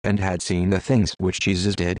Mary, and had seen the things which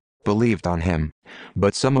Jesus did, believed on him.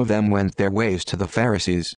 But some of them went their ways to the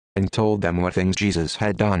Pharisees, and told them what things Jesus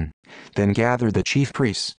had done. Then gathered the chief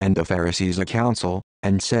priests and the Pharisees a council,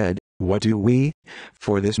 and said, What do we?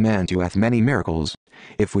 For this man doeth many miracles.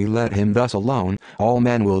 If we let him thus alone, all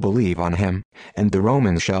men will believe on him, and the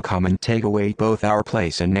Romans shall come and take away both our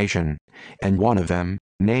place and nation. And one of them,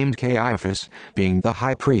 named Caiaphas, being the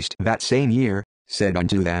high priest that same year, said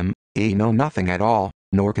unto them, Ye know nothing at all,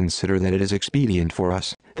 nor consider that it is expedient for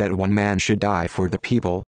us, that one man should die for the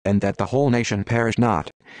people, and that the whole nation perish not.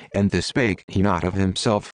 And this spake he not of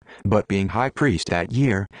himself, but being high priest that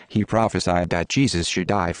year, he prophesied that Jesus should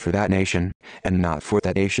die for that nation, and not for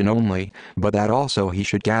that nation only, but that also he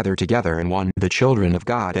should gather together in one the children of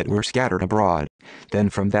God that were scattered abroad. Then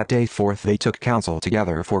from that day forth they took counsel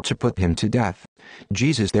together for to put him to death.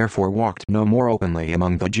 Jesus therefore walked no more openly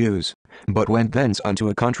among the Jews, but went thence unto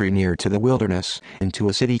a country near to the wilderness, into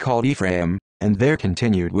a city called Ephraim, and there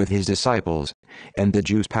continued with his disciples. And the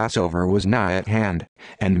Jews' Passover was nigh at hand,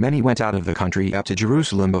 and many went out of the country up to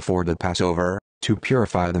Jerusalem before the Passover, to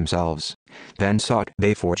purify themselves. Then sought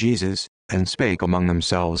they for Jesus, and spake among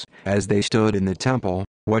themselves, as they stood in the temple,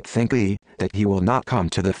 What think ye, that he will not come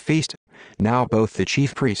to the feast? Now both the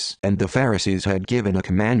chief priests and the Pharisees had given a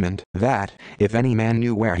commandment, that, if any man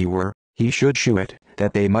knew where he were, he should shew it,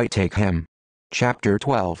 that they might take him. Chapter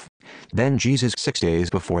 12. Then Jesus 6 days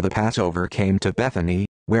before the Passover came to Bethany,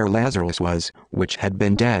 where Lazarus was, which had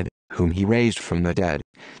been dead, whom he raised from the dead.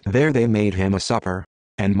 There they made him a supper,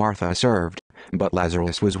 and Martha served, but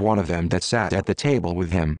Lazarus was one of them that sat at the table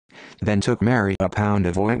with him. Then took Mary a pound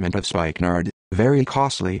of ointment of spikenard, very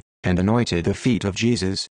costly, and anointed the feet of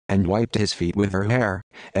Jesus, and wiped his feet with her hair,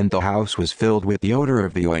 and the house was filled with the odor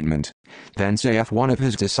of the ointment. Then saith one of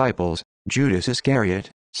his disciples, Judas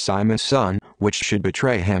Iscariot, Simon's son, which should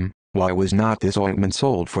betray him, Why was not this ointment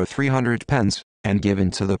sold for 300 pence, and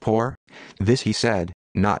given to the poor? This he said,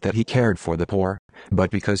 not that he cared for the poor,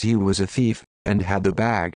 but because he was a thief, and had the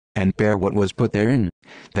bag, and bare what was put therein.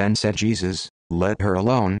 Then said Jesus, Let her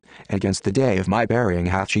alone, against the day of my burying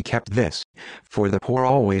hath she kept this. For the poor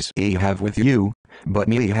always ye have with you, but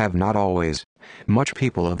me ye have not always. Much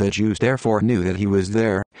people of the Jews therefore knew that he was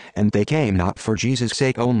there, and they came not for Jesus'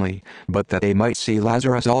 sake only, but that they might see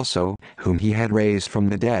Lazarus also, whom he had raised from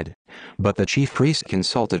the dead. But the chief priests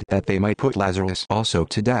consulted that they might put Lazarus also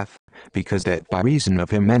to death, because that by reason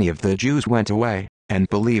of him many of the Jews went away, and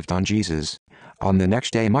believed on Jesus. On the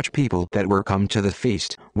next day much people that were come to the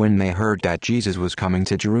feast, when they heard that Jesus was coming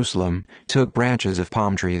to Jerusalem, took branches of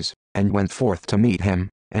palm trees, and went forth to meet him,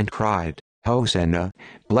 and cried, Hosanna,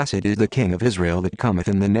 blessed is the King of Israel that cometh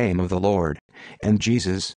in the name of the Lord. And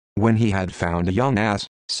Jesus, when he had found a young ass,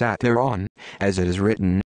 sat thereon, as it is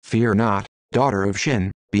written, Fear not, daughter of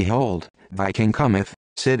Shin, behold, thy king cometh,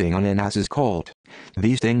 sitting on an ass's colt.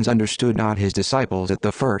 These things understood not his disciples at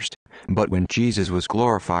the first, but when Jesus was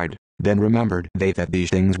glorified, then remembered they that these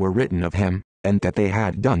things were written of him, and that they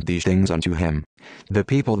had done these things unto him. The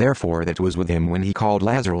people therefore that was with him when he called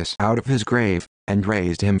Lazarus out of his grave, and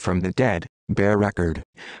raised him from the dead, bear record.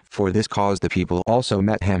 For this cause the people also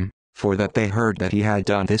met him, for that they heard that he had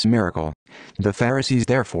done this miracle. The Pharisees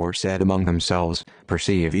therefore said among themselves,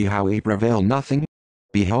 Perceive ye how we prevail nothing?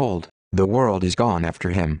 Behold, the world is gone after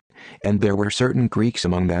him. And there were certain Greeks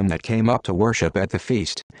among them that came up to worship at the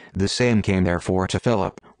feast. The same came therefore to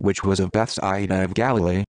Philip, which was of Bethsaida of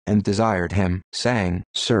Galilee, and desired him, saying,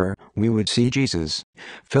 Sir, we would see Jesus.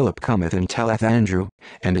 Philip cometh and telleth Andrew,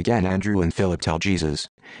 and again Andrew and Philip tell Jesus.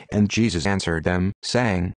 And Jesus answered them,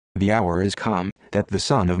 saying, The hour is come, that the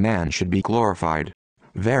Son of Man should be glorified.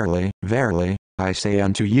 Verily, verily, I say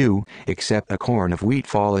unto you, except a corn of wheat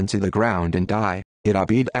fall into the ground and die, it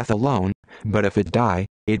abideth alone, but if it die,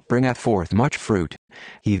 it bringeth forth much fruit.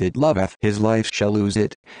 He that loveth his life shall lose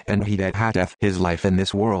it, and he that hateth his life in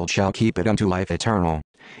this world shall keep it unto life eternal.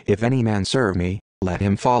 If any man serve me, let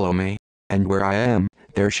him follow me, and where I am,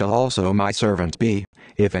 there shall also my servant be.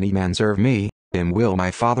 If any man serve me, him will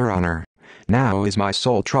my Father honor. Now is my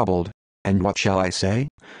soul troubled, and what shall I say?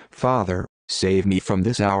 Father, save me from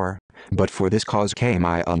this hour. But for this cause came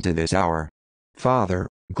I unto this hour. Father,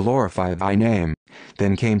 glorify thy name.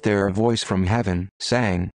 Then came there a voice from heaven,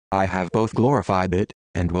 saying, I have both glorified it,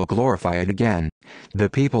 and will glorify it again. The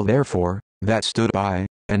people therefore, that stood by,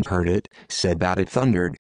 and heard it, said that it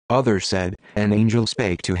thundered. Others said, an angel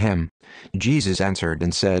spake to him. Jesus answered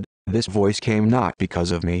and said, this voice came not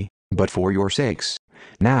because of me, but for your sakes.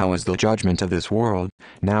 Now is the judgment of this world,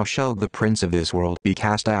 now shall the prince of this world be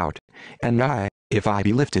cast out. And I, if I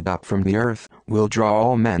be lifted up from the earth, will draw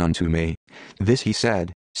all men unto me. This he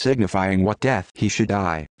said, signifying what death he should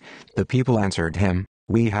die. The people answered him,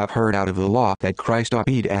 we have heard out of the law that Christ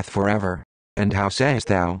abideth forever. And how sayest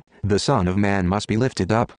thou, the Son of Man must be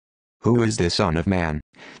lifted up? Who is the Son of Man?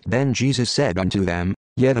 Then Jesus said unto them,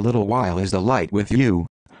 yet a little while is the light with you.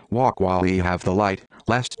 Walk while ye have the light,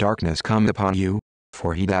 lest darkness come upon you.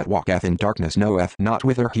 For he that walketh in darkness knoweth not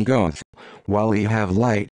whither he goeth. While ye have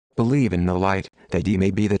light, believe in the light, that ye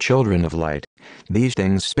may be the children of light. These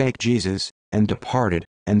things spake Jesus, and departed,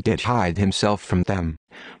 and did hide himself from them.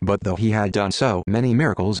 But though he had done so many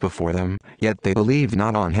miracles before them, yet they believed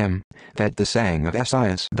not on him, that the saying of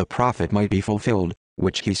Esaias the prophet might be fulfilled,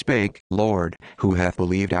 which he spake, Lord, who hath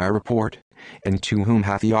believed our report? And to whom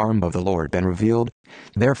hath the arm of the Lord been revealed?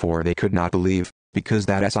 Therefore they could not believe, because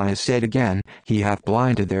that Esaias said again, he hath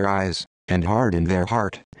blinded their eyes, and hardened their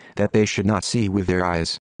heart, that they should not see with their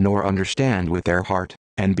eyes, nor understand with their heart,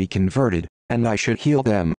 and be converted, and I should heal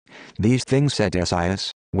them. These things said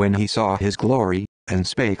Esaias, when he saw his glory, and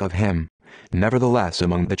spake of him. Nevertheless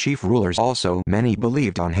among the chief rulers also many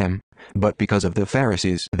believed on him, but because of the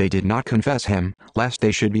Pharisees they did not confess him, lest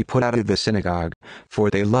they should be put out of the synagogue, for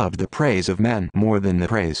they loved the praise of men more than the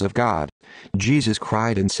praise of God. Jesus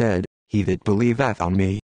cried and said, he that believeth on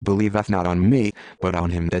me, believeth not on me, but on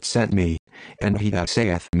him that sent me. And he that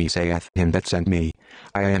saith me saith him that sent me.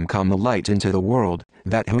 I am come a light into the world,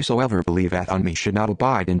 that whosoever believeth on me should not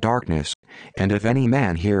abide in darkness. And if any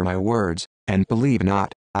man hear my words, and believe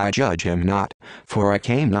not, I judge him not, for I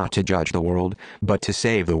came not to judge the world, but to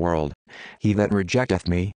save the world. He that rejecteth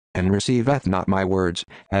me, and receiveth not my words,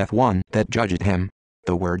 hath one that judgeth him.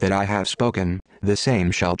 The word that I have spoken, the same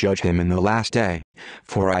shall judge him in the last day.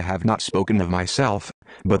 For I have not spoken of myself,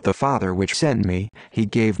 but the Father which sent me, he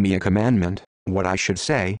gave me a commandment, what I should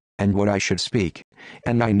say, and what I should speak.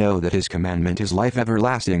 And I know that his commandment is life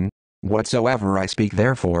everlasting. Whatsoever I speak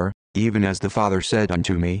therefore, even as the Father said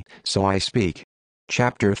unto me, so I speak.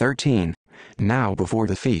 Chapter 13. Now before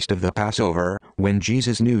the feast of the Passover, when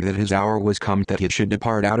Jesus knew that his hour was come that he should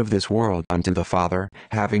depart out of this world unto the Father,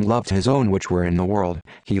 having loved his own which were in the world,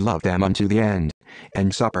 he loved them unto the end.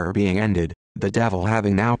 And supper being ended, the devil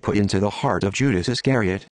having now put into the heart of Judas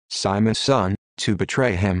Iscariot, Simon's son, to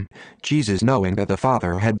betray him, Jesus knowing that the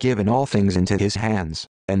Father had given all things into his hands,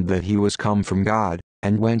 and that he was come from God,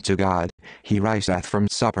 and went to God, he riseth from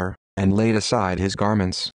supper, and laid aside his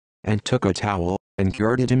garments, and took a towel, and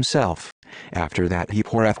girded himself. After that he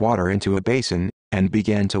poureth water into a basin, and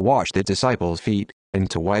began to wash the disciples' feet, and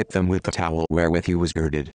to wipe them with the towel wherewith he was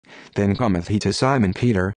girded. Then cometh he to Simon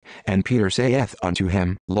Peter, and Peter saith unto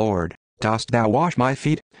him, Lord, dost thou wash my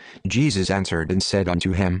feet? Jesus answered and said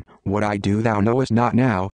unto him, What I do thou knowest not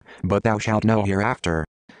now, but thou shalt know hereafter.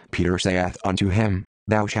 Peter saith unto him,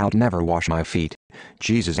 Thou shalt never wash my feet.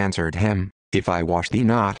 Jesus answered him, If I wash thee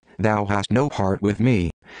not, thou hast no part with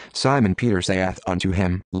me. Simon Peter saith unto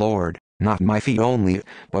him, Lord, not my feet only,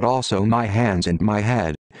 but also my hands and my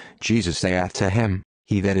head. Jesus saith to him,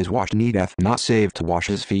 He that is washed needeth not save to wash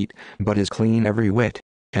his feet, but is clean every whit.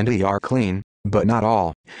 And ye are clean, but not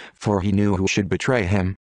all. For he knew who should betray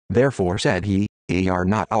him. Therefore said he, Ye are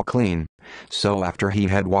not all clean. So after he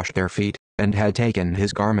had washed their feet, and had taken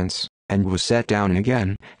his garments, and was set down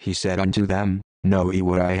again, he said unto them, Know ye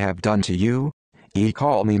what I have done to you? Ye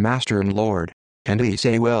call me Master and Lord. And ye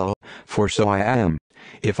say well, for so I am.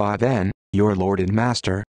 If I then, your Lord and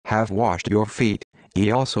Master, have washed your feet, ye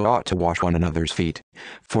also ought to wash one another's feet.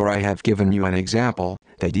 For I have given you an example,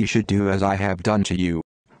 that ye should do as I have done to you.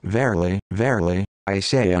 Verily, verily, I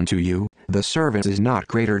say unto you, the servant is not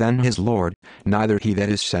greater than his Lord, neither he that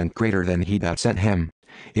is sent greater than he that sent him.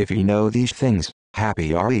 If ye know these things,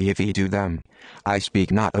 happy are ye if ye do them. I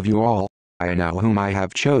speak not of you all. I know whom I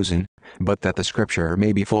have chosen, but that the scripture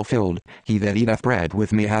may be fulfilled, he that eateth bread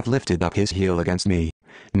with me hath lifted up his heel against me.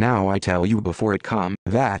 Now I tell you before it come,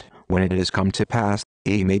 that, when it is come to pass,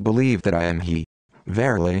 ye may believe that I am he.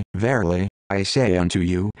 Verily, verily, I say unto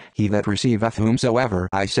you, he that receiveth whomsoever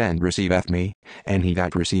I send receiveth me, and he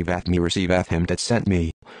that receiveth me receiveth him that sent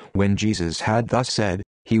me. When Jesus had thus said,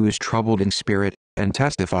 he was troubled in spirit, and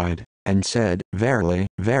testified, and said, Verily,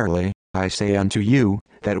 verily, I say unto you,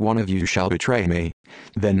 that one of you shall betray me.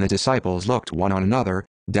 Then the disciples looked one on another,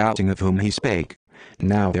 doubting of whom he spake.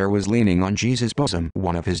 Now there was leaning on Jesus' bosom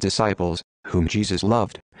one of his disciples, whom Jesus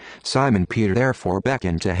loved. Simon Peter therefore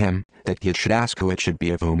beckoned to him, that he should ask who it should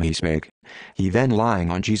be of whom he spake. He then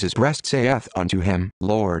lying on Jesus' breast saith unto him,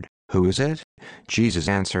 Lord, who is it? Jesus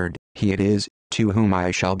answered, He it is, to whom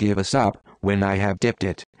I shall give a sup, when I have dipped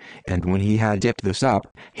it. And when he had dipped the sup,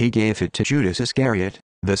 he gave it to Judas Iscariot,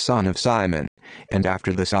 the son of Simon. And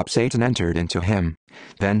after the sup Satan entered into him.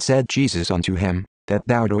 Then said Jesus unto him, That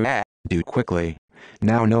thou do quickly.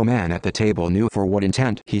 Now no man at the table knew for what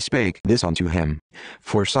intent he spake this unto him.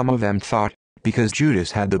 For some of them thought, because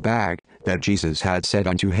Judas had the bag, that Jesus had said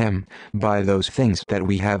unto him, Buy those things that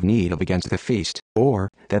we have need of against the feast, or,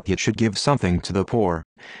 that he should give something to the poor.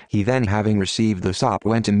 He then having received the sop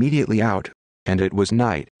went immediately out, and it was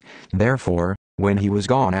night. Therefore, when he was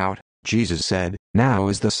gone out, Jesus said, Now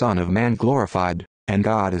is the Son of Man glorified, and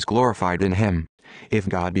God is glorified in him. If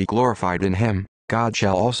God be glorified in him, God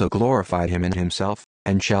shall also glorify him in himself,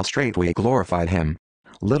 and shall straightway glorify him.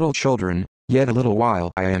 Little children, yet a little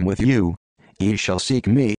while I am with you. Ye shall seek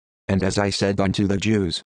me, and as I said unto the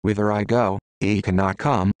Jews, Whither I go, ye cannot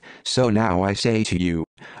come, so now I say to you,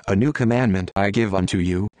 a new commandment I give unto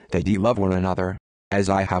you, that ye love one another. As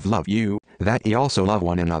I have loved you, that ye also love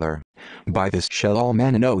one another. By this shall all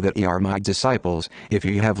men know that ye are my disciples, if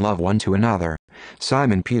ye have love one to another.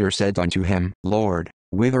 Simon Peter said unto him, Lord,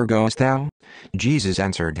 whither goest thou? Jesus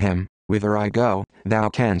answered him, Whither I go, thou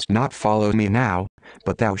canst not follow me now,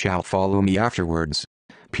 but thou shalt follow me afterwards.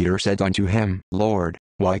 Peter said unto him, Lord,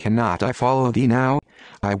 why cannot I follow thee now?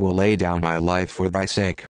 I will lay down my life for thy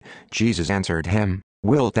sake. Jesus answered him,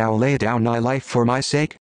 Wilt thou lay down thy life for my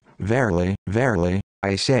sake? Verily, verily,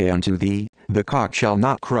 I say unto thee, the cock shall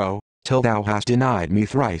not crow, till thou hast denied me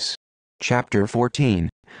thrice. Chapter 14.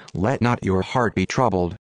 Let not your heart be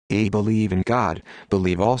troubled. Ye believe in God,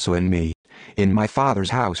 believe also in me. In my Father's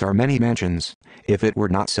house are many mansions. If it were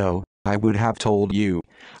not so, I would have told you.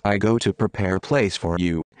 I go to prepare a place for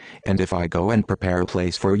you. And if I go and prepare a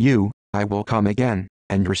place for you, I will come again,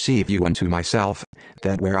 and receive you unto myself,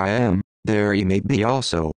 that where I am, there ye may be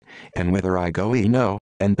also. And whither I go ye know,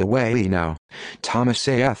 and the way ye know. Thomas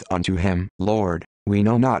saith unto him, Lord, we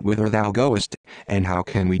know not whither thou goest, and how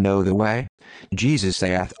can we know the way? Jesus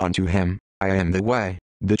saith unto him, I am the way,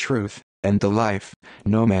 the truth, and the life.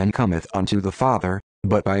 No man cometh unto the Father,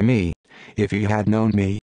 but by me. If ye had known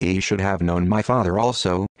me, ye should have known my Father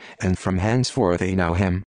also, and from henceforth ye know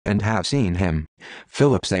him, and have seen him.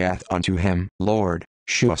 Philip saith unto him, Lord,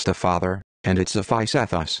 shew us the Father, and it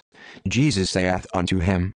sufficeth us. Jesus saith unto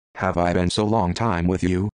him, Have I been so long time with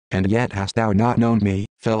you, and yet hast thou not known me,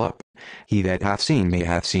 Philip? He that hath seen me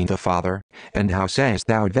hath seen the Father. And how sayest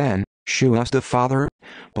thou then, Shew us the Father?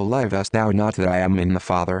 Believest thou not that I am in the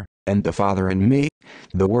Father, and the Father in me?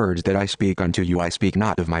 The words that I speak unto you I speak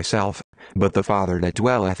not of myself, but the Father that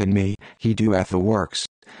dwelleth in me, he doeth the works.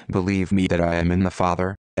 Believe me that I am in the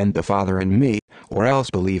Father, and the Father in me, or else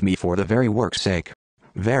believe me for the very work's sake.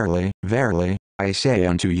 Verily, verily, I say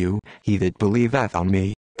unto you, he that believeth on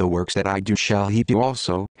me, the works that I do shall he do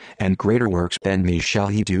also, and greater works than these shall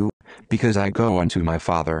he do, because I go unto my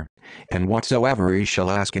Father. And whatsoever ye shall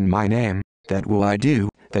ask in my name, that will I do,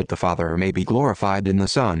 that the Father may be glorified in the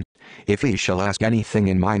Son. If ye shall ask anything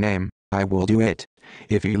in my name, I will do it.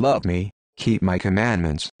 If ye love me, keep my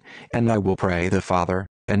commandments. And I will pray the Father,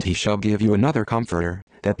 and he shall give you another Comforter,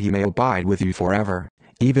 that he may abide with you forever,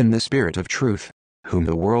 even the Spirit of truth, whom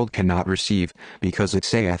the world cannot receive, because it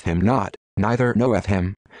saith him not, neither knoweth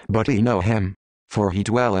him, but ye know him. For he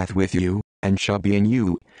dwelleth with you, and shall be in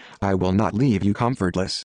you. I will not leave you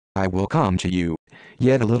comfortless. I will come to you.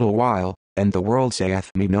 Yet a little while, and the world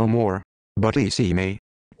saith me no more. But ye see me.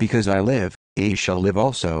 Because I live, ye shall live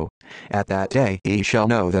also. At that day ye shall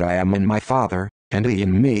know that I am in my Father, and ye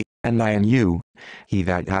in me, and I in you. He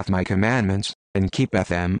that hath my commandments, and keepeth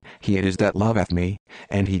them, he it is that loveth me,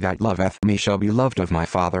 and he that loveth me shall be loved of my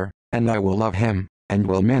Father, and I will love him, and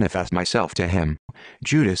will manifest myself to him.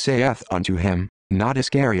 Judas saith unto him, not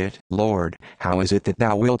Iscariot, Lord, how is it that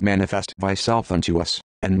thou wilt manifest thyself unto us,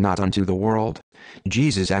 and not unto the world?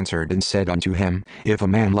 Jesus answered and said unto him, If a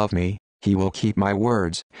man love me, he will keep my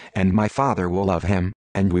words, and my Father will love him,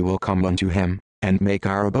 and we will come unto him, and make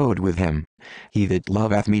our abode with him. He that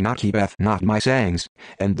loveth me not keepeth not my sayings,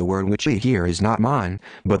 and the word which ye hear is not mine,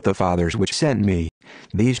 but the Father's which sent me.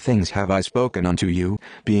 These things have I spoken unto you,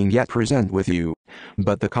 being yet present with you.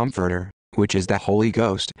 But the Comforter, which is the Holy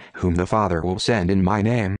Ghost, whom the Father will send in my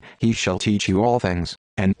name, he shall teach you all things,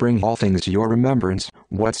 and bring all things to your remembrance,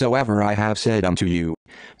 whatsoever I have said unto you.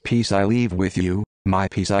 Peace I leave with you, my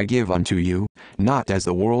peace I give unto you, not as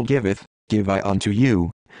the world giveth, give I unto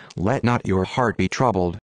you. Let not your heart be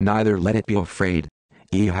troubled, neither let it be afraid.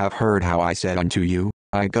 Ye have heard how I said unto you,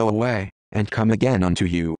 I go away, and come again unto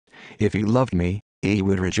you. If ye loved me, ye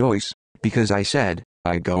would rejoice, because I said,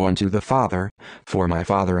 I go unto the Father, for my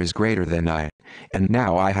Father is greater than I. And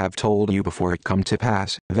now I have told you before it come to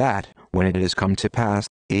pass, that, when it is come to pass,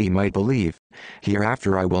 ye might believe.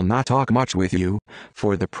 Hereafter I will not talk much with you,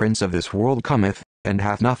 for the prince of this world cometh, and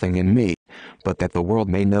hath nothing in me, but that the world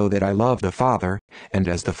may know that I love the Father, and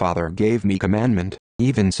as the Father gave me commandment,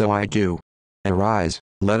 even so I do. Arise,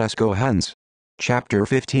 let us go hence. Chapter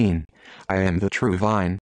 15. I am the true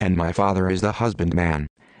vine, and my Father is the husbandman.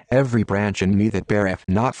 Every branch in me that beareth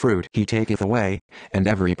not fruit he taketh away, and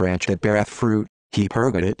every branch that beareth fruit, he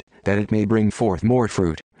purgeth it, that it may bring forth more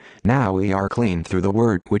fruit. Now ye are clean through the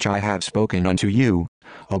word which I have spoken unto you.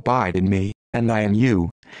 Abide in me, and I in you.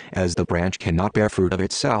 As the branch cannot bear fruit of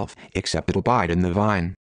itself, except it abide in the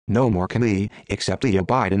vine, no more can ye, except ye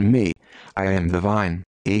abide in me. I am the vine,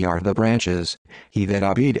 ye are the branches. He that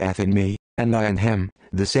abideth in me, and I in him,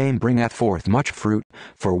 the same bringeth forth much fruit,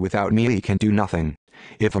 for without me ye can do nothing.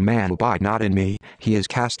 If a man abide not in me, he is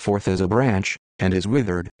cast forth as a branch, and is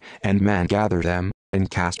withered, and men gather them, and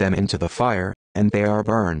cast them into the fire, and they are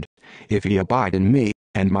burned. If ye abide in me,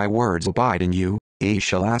 and my words abide in you, ye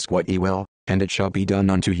shall ask what ye will, and it shall be done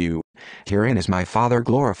unto you. Herein is my Father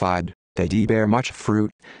glorified, that ye bear much fruit,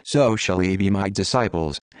 so shall ye be my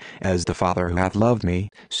disciples. As the Father who hath loved me,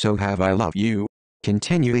 so have I loved you.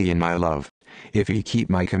 Continue ye in my love. If ye keep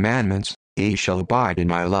my commandments, ye shall abide in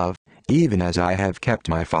my love, even as I have kept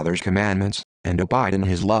my Father's commandments, and abide in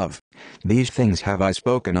his love. These things have I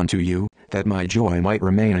spoken unto you, that my joy might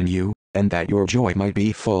remain in you, and that your joy might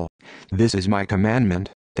be full. This is my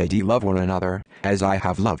commandment, that ye love one another, as I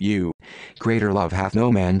have loved you. Greater love hath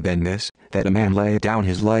no man than this, that a man lay down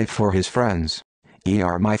his life for his friends. Ye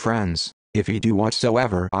are my friends, if ye do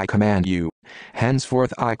whatsoever I command you.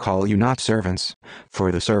 Henceforth I call you not servants,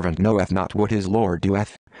 for the servant knoweth not what his Lord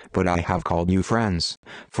doeth, but I have called you friends,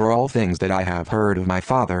 for all things that I have heard of my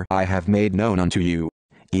Father I have made known unto you.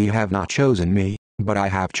 Ye have not chosen me, but I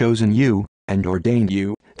have chosen you, and ordained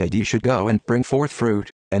you, that ye should go and bring forth fruit,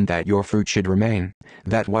 and that your fruit should remain,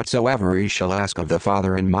 that whatsoever ye shall ask of the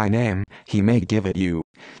Father in my name, he may give it you.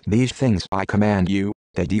 These things I command you,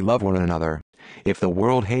 that ye love one another. If the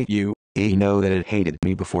world hate you, ye know that it hated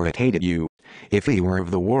me before it hated you. If ye were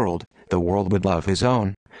of the world would love his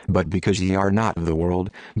own. But because ye are not of the world,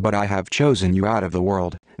 but I have chosen you out of the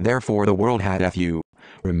world, therefore the world hateth you.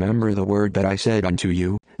 Remember the word that I said unto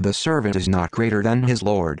you, the servant is not greater than his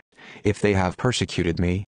Lord. If they have persecuted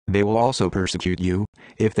me, they will also persecute you.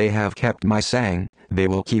 If they have kept my saying, they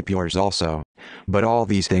will keep yours also. But all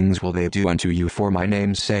these things will they do unto you for my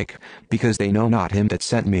name's sake, because they know not him that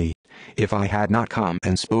sent me. If I had not come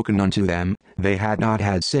and spoken unto them, they had not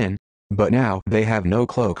had sin. But now they have no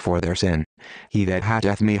cloak for their sin. He that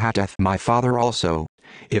hateth me hateth my Father also.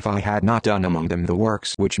 If I had not done among them the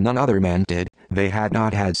works which none other man did, they had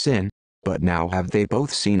not had sin. But now have they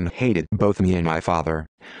both seen and hated both me and my Father.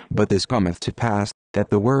 But this cometh to pass, that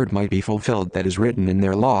the word might be fulfilled that is written in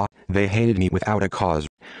their law, they hated me without a cause.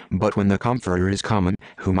 But when the Comforter is come,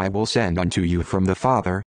 whom I will send unto you from the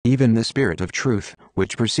Father, even the Spirit of truth,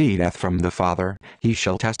 which proceedeth from the Father, he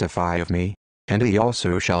shall testify of me. And he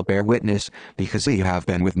also shall bear witness, because ye have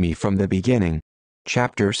been with me from the beginning.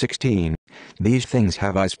 Chapter 16. These things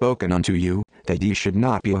have I spoken unto you, that ye should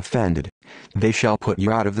not be offended. They shall put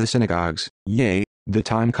you out of the synagogues. Yea, the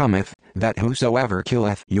time cometh, that whosoever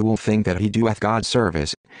killeth you will think that he doeth God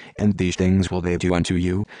service. And these things will they do unto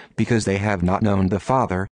you, because they have not known the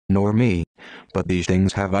Father, nor me. But these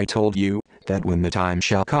things have I told you, that when the time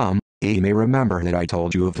shall come, ye may remember that I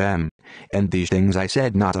told you of them. And these things I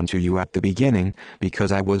said not unto you at the beginning,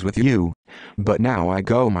 because I was with you. But now I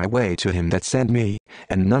go my way to him that sent me,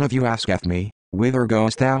 and none of you asketh me, Whither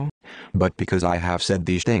goest thou? But because I have said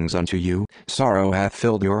these things unto you, sorrow hath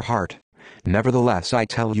filled your heart. Nevertheless I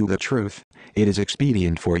tell you the truth, it is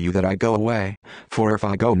expedient for you that I go away, for if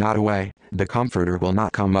I go not away, the Comforter will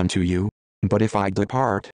not come unto you. But if I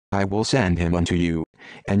depart, I will send him unto you.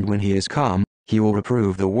 And when he is come, he will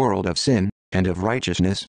reprove the world of sin, and of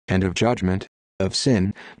righteousness, and of judgment. Of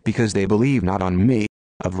sin, because they believe not on me,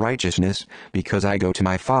 of righteousness, because I go to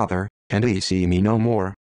my Father, and ye see me no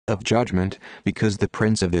more; of judgment, because the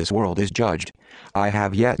prince of this world is judged. I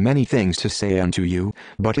have yet many things to say unto you,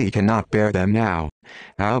 but ye cannot bear them now.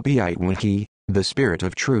 Howbeit when he, the Spirit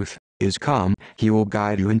of truth, is come, he will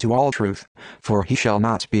guide you into all truth. For he shall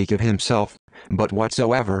not speak of himself, but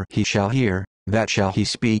whatsoever he shall hear, that shall he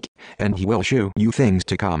speak, and he will shew you things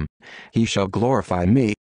to come. He shall glorify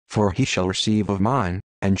me, for he shall receive of mine,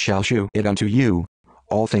 and shall shew it unto you.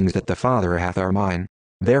 All things that the Father hath are mine.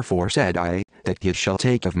 Therefore said I, that he shall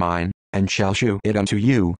take of mine, and shall shew it unto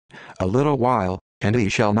you. A little while, and ye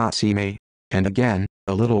shall not see me. And again,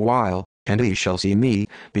 a little while, and ye shall see me,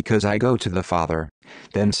 because I go to the Father.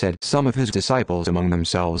 Then said some of his disciples among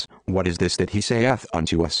themselves, What is this that he saith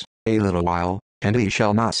unto us, A little while, and ye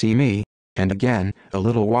shall not see me? And again, a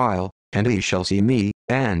little while, and ye shall see me,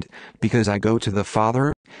 and, because I go to the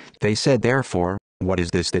Father? They said therefore, What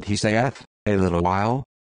is this that he saith, A little while?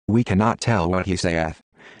 We cannot tell what he saith.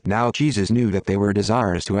 Now Jesus knew that they were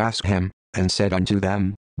desirous to ask him, and said unto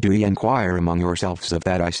them, Do ye inquire among yourselves of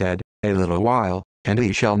that I said, A little while, and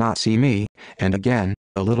ye shall not see me, and again,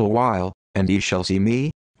 a little while, and ye shall see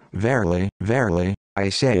me? Verily, verily, I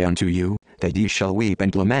say unto you, that ye shall weep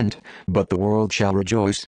and lament, but the world shall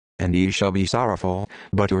rejoice. And ye shall be sorrowful,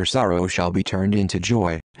 but your sorrow shall be turned into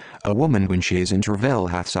joy. A woman when she is in travail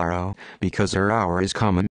hath sorrow, because her hour is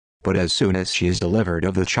come. But as soon as she is delivered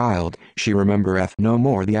of the child, she remembereth no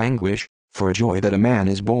more the anguish, for joy that a man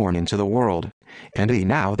is born into the world. And ye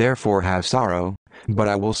now therefore have sorrow, but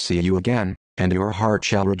I will see you again, and your heart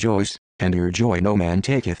shall rejoice, and your joy no man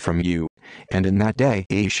taketh from you. And in that day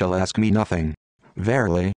ye shall ask me nothing.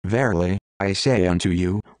 Verily, verily, I say unto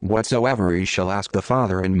you, whatsoever ye shall ask the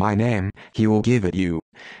Father in my name, he will give it you.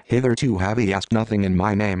 Hitherto have ye asked nothing in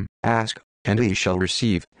my name. Ask, and ye shall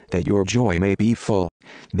receive, that your joy may be full.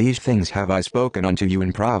 These things have I spoken unto you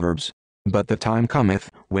in Proverbs. But the time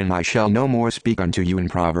cometh, when I shall no more speak unto you in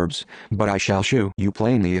Proverbs, but I shall shew you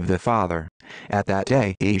plainly of the Father. At that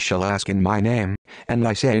day ye shall ask in my name, and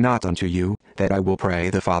I say not unto you, that I will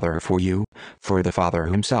pray the Father for you, for the Father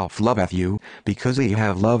himself loveth you, because ye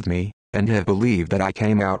have loved me, and have believed that I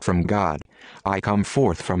came out from God. I come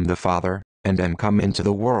forth from the Father, and am come into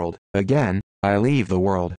the world. Again, I leave the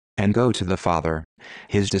world, and go to the Father.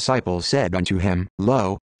 His disciples said unto him,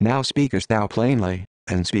 Lo, now speakest thou plainly,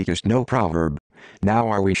 and speakest no proverb. Now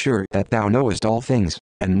are we sure that thou knowest all things,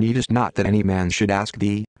 and needest not that any man should ask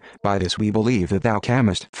thee. By this we believe that thou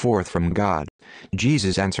camest forth from God.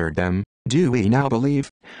 Jesus answered them, Do ye now believe?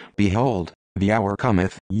 Behold, the hour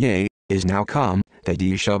cometh, yea, is now come, that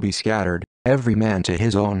ye shall be scattered, every man to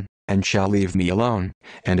his own, and shall leave me alone.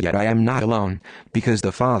 And yet I am not alone, because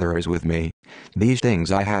the Father is with me. These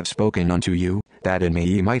things I have spoken unto you, that in me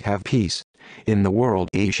ye might have peace. In the world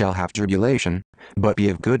ye shall have tribulation, but be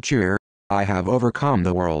of good cheer, I have overcome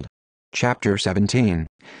the world. Chapter 17.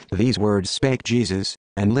 These words spake Jesus,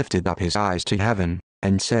 and lifted up his eyes to heaven,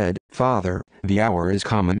 and said, Father, the hour is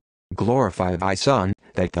come. Glorify thy Son,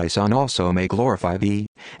 that thy Son also may glorify thee,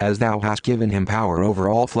 as thou hast given him power over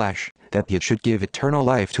all flesh, that he should give eternal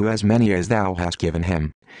life to as many as thou hast given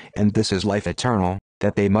him. And this is life eternal,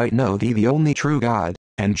 that they might know thee the only true God,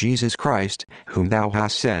 and Jesus Christ, whom thou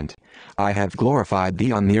hast sent. I have glorified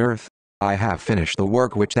thee on the earth. I have finished the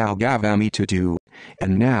work which thou gavest me to do.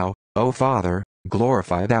 And now, O Father,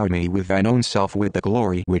 glorify thou me with thine own self with the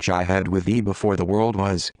glory which I had with thee before the world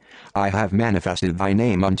was. I have manifested thy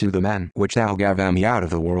name unto the men which thou gavest me out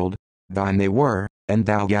of the world. Thine they were, and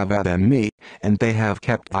thou gavest them me, and they have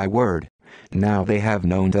kept thy word. Now they have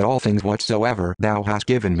known that all things whatsoever thou hast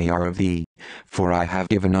given me are of thee. For I have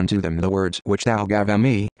given unto them the words which thou gavest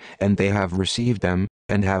me, and they have received them,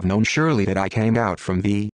 and have known surely that I came out from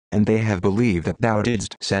thee, and they have believed that thou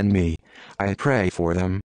didst send me. I pray for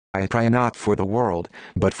them. I pray not for the world,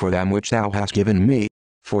 but for them which thou hast given me,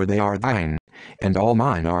 for they are thine, and all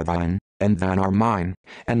mine are thine, and thine are mine,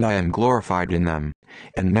 and I am glorified in them.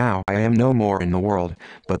 And now I am no more in the world,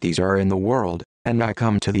 but these are in the world, and I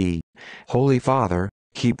come to thee. Holy Father,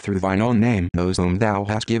 keep through thine own name those whom thou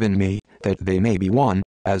hast given me, that they may be one,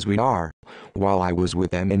 as we are. While I was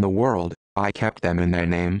with them in the world, I kept them in thy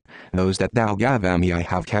name. Those that thou gavest me I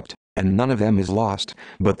have kept, and none of them is lost,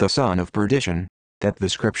 but the son of perdition, that the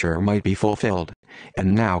scripture might be fulfilled.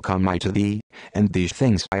 And now come I to thee, and these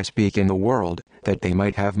things I speak in the world, that they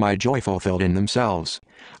might have my joy fulfilled in themselves.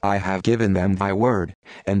 I have given them thy word,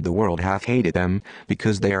 and the world hath hated them,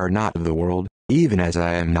 because they are not of the world, even as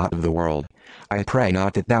I am not of the world. I pray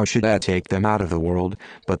not that thou shouldst take them out of the world,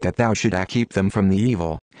 but that thou shouldst keep them from the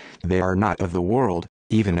evil. They are not of the world,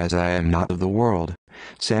 even as I am not of the world.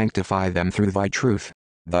 Sanctify them through thy truth.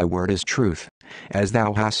 Thy word is truth. As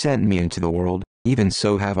thou hast sent me into the world, even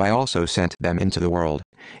so have I also sent them into the world.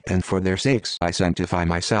 And for their sakes I sanctify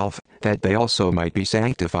myself, that they also might be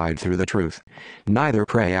sanctified through the truth. Neither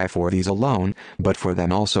pray I for these alone, but for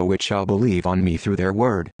them also which shall believe on me through their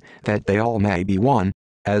word, that they all may be one,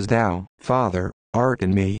 as thou, Father, art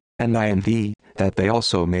in me, and I in thee, that they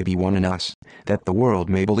also may be one in us, that the world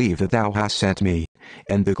may believe that thou hast sent me.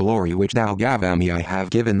 And the glory which thou gavest me I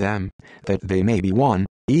have given them, that they may be one,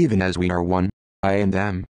 even as we are one, I in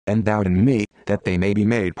them, and thou in me, that they may be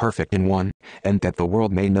made perfect in one, and that the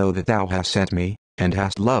world may know that thou hast sent me, and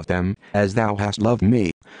hast loved them, as thou hast loved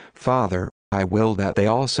me. Father, I will that they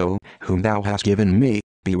also, whom thou hast given me,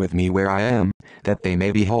 be with me where I am, that they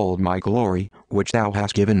may behold my glory, which thou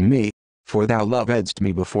hast given me. For thou lovedst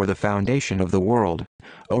me before the foundation of the world.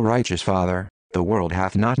 O righteous Father, the world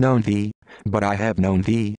hath not known thee, but I have known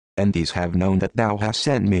thee, and these have known that thou hast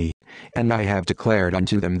sent me. And I have declared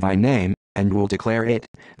unto them thy name, and will declare it,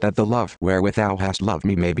 that the love wherewith thou hast loved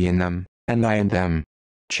me may be in them, and I in them.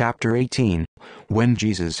 Chapter 18. When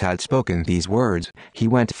Jesus had spoken these words, he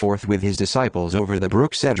went forth with his disciples over the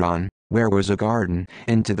brook Cedron, where was a garden,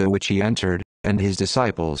 into the which he entered, and his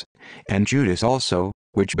disciples. And Judas also,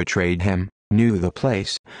 which betrayed him, knew the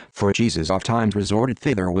place, for Jesus ofttimes resorted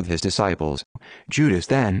thither with his disciples. Judas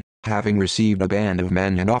then, having received a band of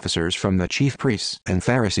men and officers from the chief priests and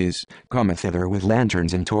Pharisees, cometh thither with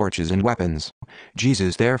lanterns and torches and weapons.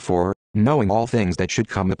 Jesus therefore, knowing all things that should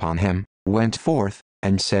come upon him, went forth,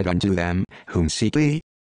 and said unto them, Whom seek ye?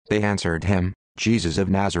 They answered him, Jesus of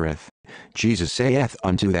Nazareth. Jesus saith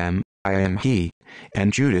unto them, I am he.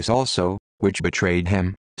 And Judas also, which betrayed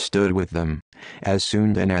him, stood with them. As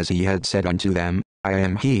soon then as he had said unto them, I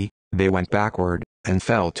am he, they went backward, and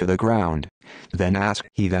fell to the ground. Then asked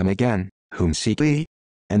he them again, Whom seek ye?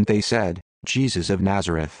 And they said, Jesus of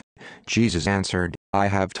Nazareth. Jesus answered, I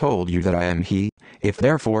have told you that I am he. If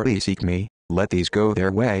therefore ye seek me, let these go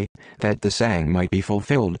their way, that the saying might be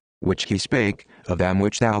fulfilled, which he spake, Of them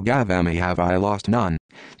which thou gavest me have I lost none.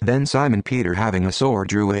 Then Simon Peter having a sword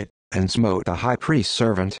drew it, and smote the high priest's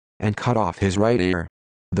servant, and cut off his right ear.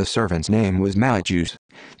 The servant's name was Malchus.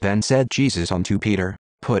 Then said Jesus unto Peter,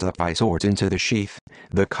 Put up thy sword into the sheath.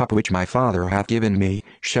 The cup which my Father hath given me,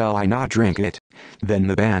 shall I not drink it? Then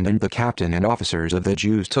the band and the captain and officers of the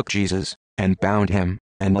Jews took Jesus, and bound him,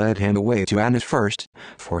 and led him away to Annas first,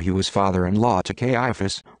 for he was father-in-law to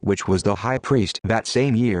Caiaphas, which was the high priest that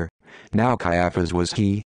same year. Now Caiaphas was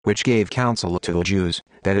he, which gave counsel to the Jews,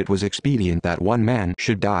 that it was expedient that one man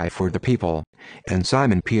should die for the people. And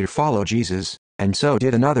Simon Peter followed Jesus, and so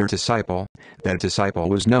did another disciple. That disciple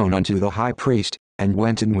was known unto the high priest, and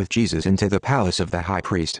went in with Jesus into the palace of the high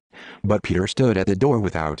priest. But Peter stood at the door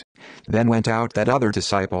without. Then went out that other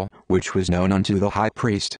disciple, which was known unto the high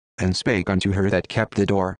priest, and spake unto her that kept the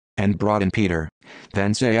door, and brought in Peter.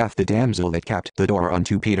 Then saith the damsel that kept the door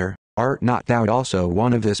unto Peter, Art not thou also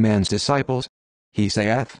one of this man's disciples? He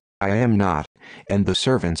saith, I am not. And the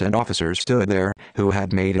servants and officers stood there, who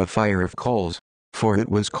had made a fire of coals, for it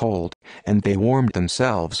was cold, and they warmed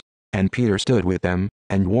themselves. And Peter stood with them,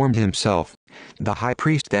 and warmed himself. The high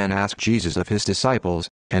priest then asked Jesus of his disciples,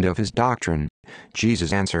 and of his doctrine.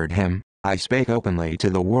 Jesus answered him, I spake openly to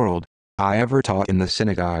the world. I ever taught in the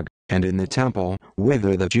synagogue, and in the temple,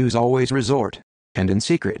 whither the Jews always resort. And in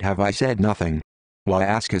secret have I said nothing. Why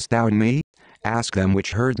askest thou me? Ask them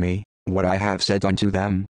which heard me, what I have said unto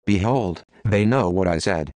them. Behold, they know what I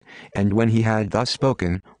said. And when he had thus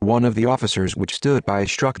spoken, one of the officers which stood by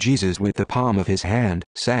struck Jesus with the palm of his hand,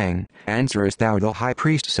 saying, Answerest thou the high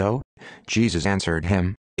priest so? Jesus answered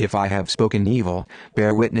him, If I have spoken evil,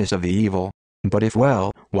 bear witness of the evil. But if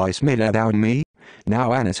well, why smitest thou me?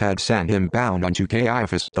 Now Annas had sent him bound unto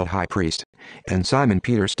Caiaphas the high priest. And Simon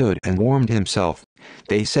Peter stood and warmed himself.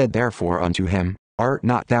 They said therefore unto him, Art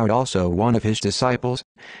not thou also one of his disciples?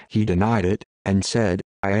 He denied it, and said,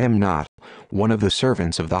 I am not. One of the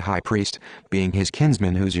servants of the high priest, being his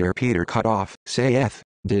kinsman whose ear Peter cut off, saith,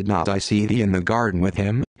 Did not I see thee in the garden with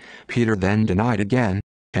him? Peter then denied again,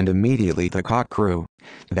 and immediately the cock crew.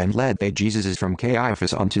 Then led they Jesus from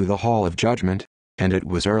Caiaphas unto the hall of judgment. And it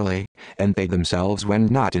was early, and they themselves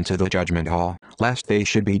went not into the judgment hall, lest they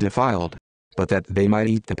should be defiled, but that they might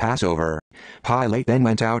eat the Passover. Pilate then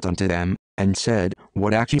went out unto them, and said,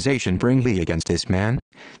 What accusation bring ye against this man?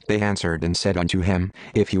 They answered and said unto him,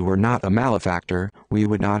 If he were not a malefactor, we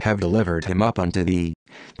would not have delivered him up unto thee.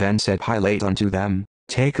 Then said Pilate unto them,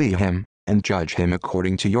 Take ye him, and judge him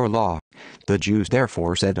according to your law. The Jews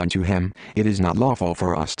therefore said unto him, It is not lawful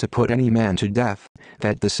for us to put any man to death,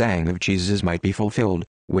 that the saying of Jesus might be fulfilled,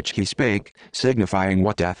 which he spake, signifying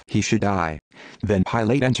what death he should die. Then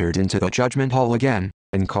Pilate entered into the judgment hall again,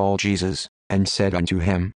 and called Jesus, and said unto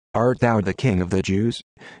him, Art thou the King of the Jews?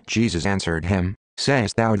 Jesus answered him,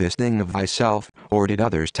 Sayest thou this thing of thyself, or did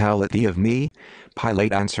others tell it thee of me?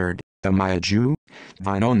 Pilate answered, Am I a Jew?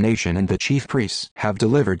 Thine own nation and the chief priests have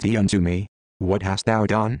delivered thee unto me. What hast thou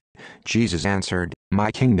done? Jesus answered,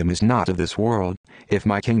 My kingdom is not of this world. If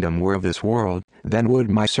my kingdom were of this world, then would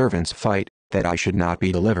my servants fight, that I should not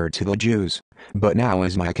be delivered to the Jews. But now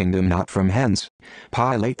is my kingdom not from hence.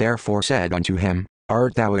 Pilate therefore said unto him,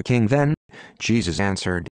 Art thou a king then? Jesus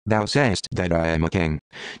answered, Thou sayest that I am a king.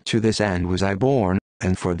 To this end was I born,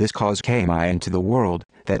 and for this cause came I into the world,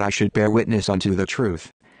 that I should bear witness unto the truth.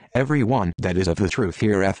 Every one that is of the truth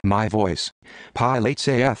heareth my voice. Pilate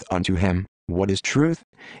saith unto him, What is truth?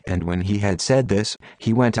 And when he had said this,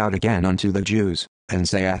 he went out again unto the Jews, and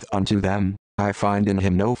saith unto them, I find in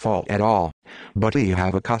him no fault at all. But ye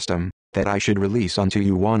have a custom, that I should release unto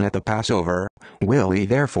you one at the Passover. Will ye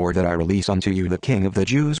therefore that I release unto you the King of the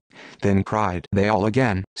Jews? Then cried they all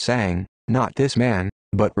again, saying, Not this man,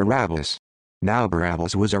 but Barabbas. Now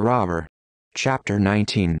Barabbas was a robber. Chapter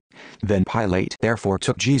 19. Then Pilate therefore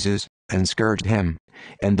took Jesus, and scourged him.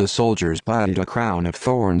 And the soldiers platted a crown of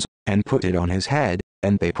thorns, and put it on his head,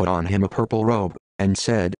 and they put on him a purple robe, and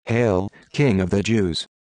said, Hail, King of the Jews!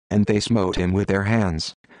 And they smote him with their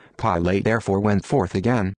hands. Pilate therefore went forth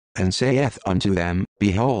again, and saith unto them,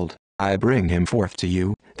 Behold, I bring him forth to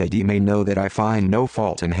you, that ye may know that I find no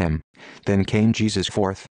fault in him. Then came Jesus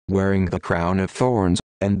forth, wearing the crown of thorns,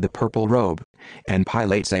 and the purple robe. And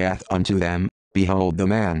Pilate saith unto them, Behold the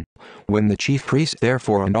man. When the chief priests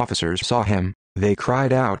therefore and officers saw him, they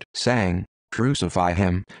cried out, saying, Crucify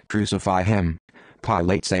him, crucify him.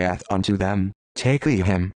 Pilate saith unto them, Take ye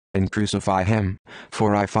him, and crucify him,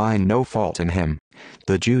 for I find no fault in him.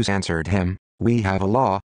 The Jews answered him, We have a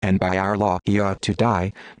law, and by our law he ought to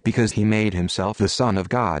die, because he made himself the Son of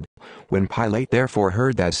God. When Pilate therefore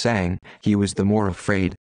heard that saying, he was the more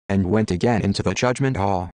afraid, and went again into the judgment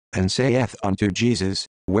hall, and saith unto Jesus,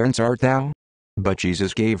 Whence art thou? But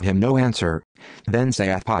Jesus gave him no answer. Then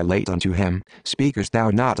saith Pilate unto him, Speakest thou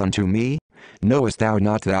not unto me? Knowest thou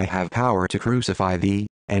not that I have power to crucify thee,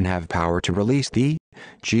 and have power to release thee?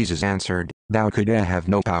 Jesus answered, Thou couldst have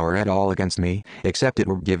no power at all against me, except it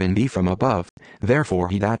were given thee from above. Therefore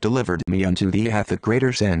he that delivered me unto thee hath a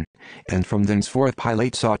greater sin. And from thenceforth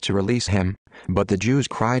Pilate sought to release him. But the Jews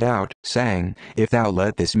cried out, saying, If thou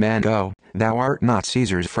let this man go, thou art not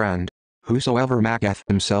Caesar's friend. Whosoever maketh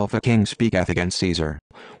himself a king speaketh against Caesar.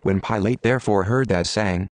 When Pilate therefore heard that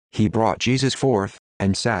saying, he brought Jesus forth,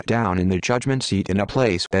 and sat down in the judgment seat in a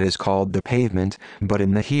place that is called the Pavement, but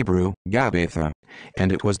in the Hebrew, Gabbatha.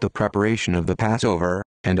 And it was the preparation of the Passover,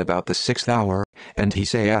 and about the 6th hour, and he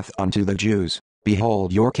saith unto the Jews,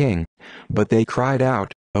 Behold your king. But they cried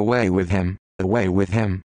out, Away with him,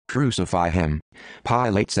 crucify him.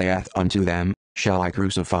 Pilate saith unto them, Shall I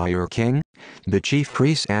crucify your king? The chief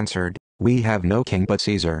priests answered, We have no king but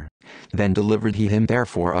Caesar. Then delivered he him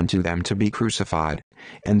therefore unto them to be crucified.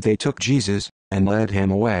 And they took Jesus, and led him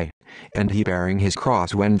away. And he bearing his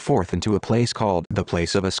cross went forth into a place called the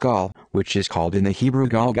place of a skull, which is called in the Hebrew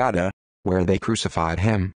Golgotha, where they crucified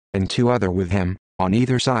him, and two other with him, on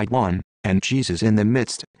either side one, and Jesus in the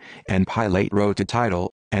midst. And Pilate wrote a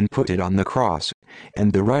title, and put it on the cross.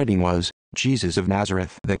 And the writing was, Jesus of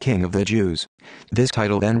Nazareth, the King of the Jews. This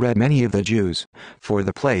title then read many of the Jews, for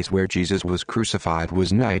the place where Jesus was crucified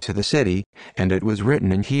was nigh to the city, and it was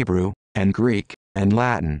written in Hebrew, and Greek, and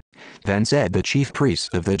Latin. Then said the chief priests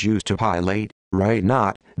of the Jews to Pilate, Write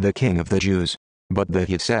not, the King of the Jews, but that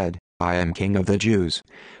he said, I am King of the Jews.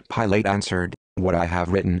 Pilate answered, What I have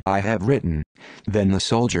written I have written. Then the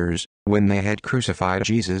soldiers, when they had crucified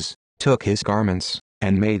Jesus, took his garments,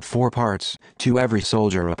 and made 4 parts, to every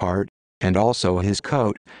soldier a part, and also his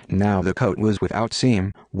coat. Now the coat was without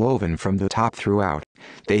seam, woven from the top throughout.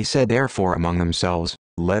 They said therefore among themselves,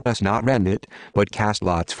 Let us not rend it, but cast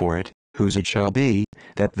lots for it, whose it shall be,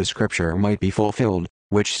 that the scripture might be fulfilled,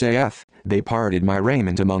 which saith, They parted my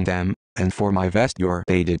raiment among them, and for my vesture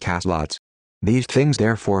they did cast lots. These things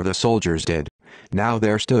therefore the soldiers did. Now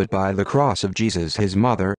there stood by the cross of Jesus his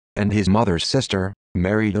mother, and his mother's sister,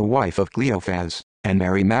 Mary the wife of Cleophas, and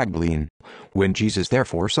Mary Magdalene. When Jesus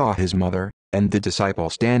therefore saw his mother, and the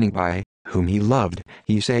disciple standing by, whom he loved,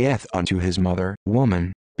 he saith unto his mother,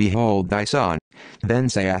 Woman, behold thy son. Then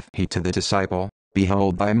saith he to the disciple,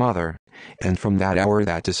 Behold thy mother. And from that hour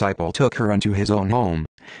that disciple took her unto his own home.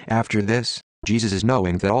 After this, Jesus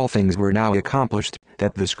knowing that all things were now accomplished,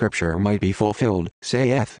 that the scripture might be fulfilled,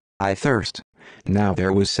 saith, I thirst. Now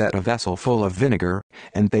there was set a vessel full of vinegar,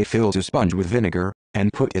 and they filled a sponge with vinegar,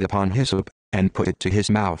 and put it upon hyssop, and put it to his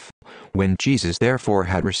mouth. When Jesus therefore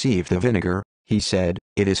had received the vinegar, he said,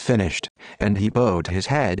 "It is finished," and he bowed his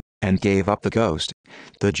head, and gave up the ghost.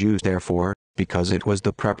 The Jews therefore, because it was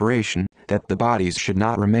the preparation, that the bodies should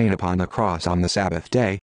not remain upon the cross on the Sabbath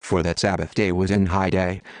day, for that Sabbath day was in high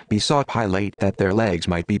day, besought Pilate that their legs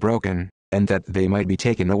might be broken, and that they might be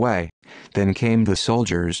taken away. Then came the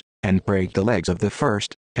soldiers, and brake the legs of the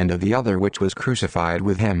first, and of the other which was crucified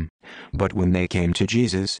with him. But when they came to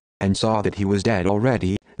Jesus, and saw that he was dead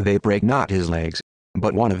already, they brake not his legs.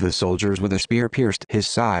 But one of the soldiers with a spear pierced his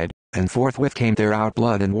side, and forthwith came there out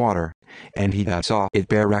blood and water. And he that saw it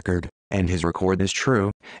bare record, and his record is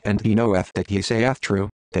true, and he knoweth that he saith true,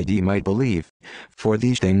 that ye might believe. For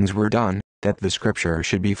these things were done, that the scripture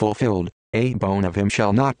should be fulfilled, a bone of him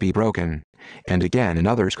shall not be broken. And again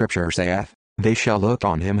another scripture saith, they shall look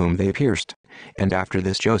on him whom they pierced. And after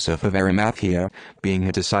this Joseph of Arimathea, being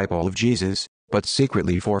a disciple of Jesus, but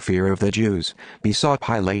secretly for fear of the Jews, besought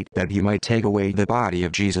Pilate that he might take away the body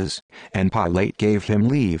of Jesus. And Pilate gave him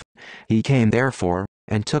leave. He came therefore,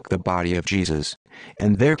 and took the body of Jesus.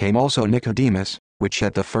 And there came also Nicodemus, which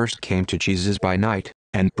at the first came to Jesus by night,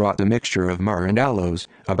 and brought the mixture of myrrh and aloes,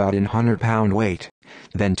 about 100 weight.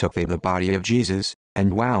 Then took they the body of Jesus,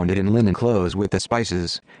 and wound it in linen clothes with the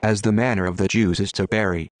spices, as the manner of the Jews is to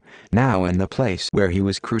bury. Now in the place where he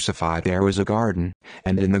was crucified there was a garden,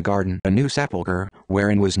 and in the garden a new sepulchre,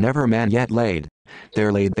 wherein was never man yet laid.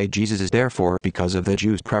 There laid they Jesus therefore because of the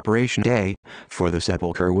Jews' preparation day, for the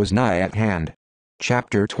sepulchre was nigh at hand.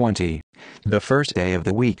 Chapter 20. The first day of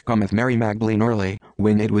the week cometh Mary Magdalene early,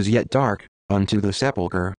 when it was yet dark, unto the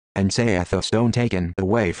sepulchre, and saith, a stone taken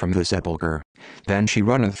away from the sepulchre. Then she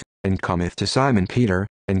runneth, and cometh to Simon Peter,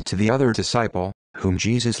 and to the other disciple, whom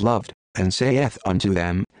Jesus loved, and saith unto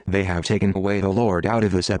them, they have taken away the Lord out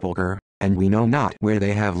of the sepulchre, and we know not where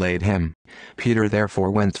they have laid him. Peter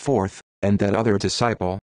therefore went forth, and that other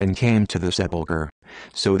disciple, and came to the sepulchre.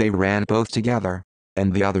 So they ran both together.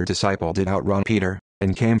 And the other disciple did outrun Peter,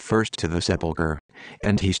 and came first to the sepulchre.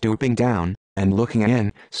 And he stooping down, and looking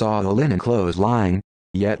in, saw the linen clothes lying,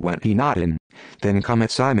 yet went he not in. Then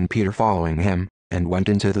cometh Simon Peter following him, and went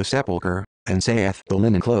into the sepulchre, and saith, the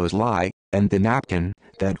linen clothes lie, and the napkin,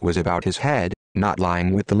 that was about his head, not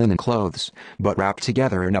lying with the linen clothes, but wrapped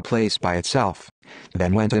together in a place by itself.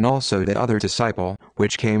 Then went in also the other disciple,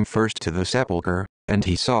 which came first to the sepulchre, and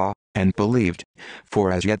he saw, and believed.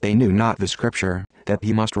 For as yet they knew not the scripture, that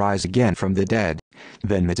he must rise again from the dead.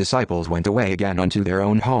 Then the disciples went away again unto their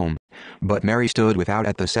own home. But Mary stood without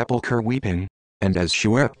at the sepulchre weeping. And as she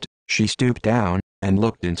wept, she stooped down, and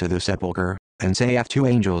looked into the sepulchre, and saith, two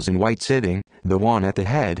angels in white sitting, the one at the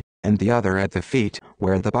head, and the other at the feet,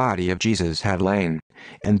 where the body of Jesus had lain.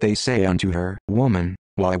 And they say unto her, Woman,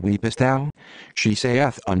 why weepest thou? She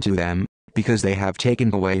saith unto them, Because they have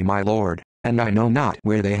taken away my Lord, and I know not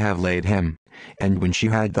where they have laid him. And when she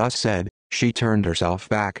had thus said, she turned herself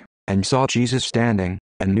back, and saw Jesus standing,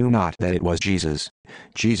 and knew not that it was Jesus.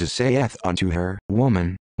 Jesus saith unto her,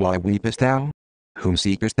 Woman, why weepest thou? Whom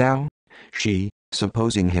seekest thou? She,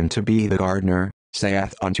 supposing him to be the gardener,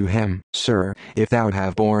 saith unto him, Sir, if thou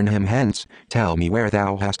have borne him hence, tell me where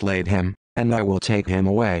thou hast laid him, and I will take him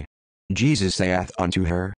away. Jesus saith unto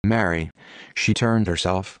her, Mary. She turned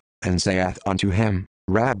herself, and saith unto him,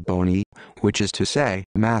 Rabboni, which is to say,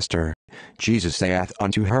 Master. Jesus saith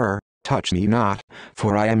unto her, Touch me not,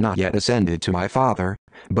 for I am not yet ascended to my Father,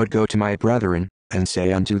 but go to my brethren, and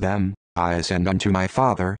say unto them, I ascend unto my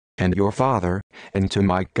Father, and your Father, and to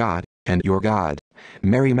my God, and your God.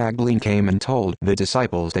 Mary Magdalene came and told the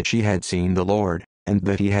disciples that she had seen the Lord, and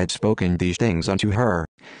that he had spoken these things unto her.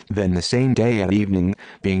 Then the same day at evening,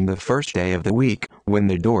 being the first day of the week, when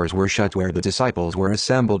the doors were shut where the disciples were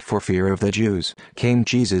assembled for fear of the Jews, came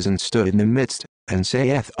Jesus and stood in the midst, and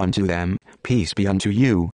saith unto them, Peace be unto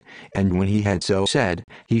you. And when he had so said,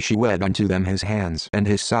 he shewed unto them his hands and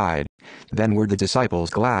his side. Then were the disciples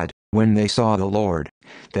glad, when they saw the Lord.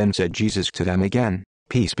 Then said Jesus to them again,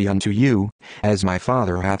 Peace be unto you, as my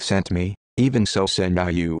Father hath sent me, even so send I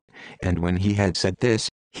you. And when he had said this,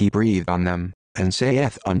 he breathed on them, and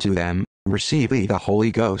saith unto them, Receive ye the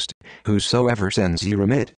Holy Ghost. Whosoever sins ye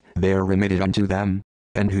remit, they are remitted unto them.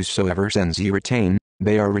 And whosoever sins ye retain,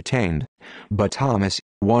 they are retained. But Thomas,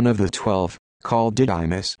 one of the 12, called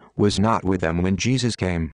Didymus, was not with them when Jesus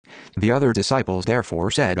came. The other disciples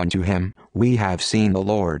therefore said unto him, We have seen the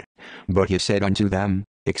Lord. But he said unto them,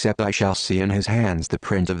 Except I shall see in his hands the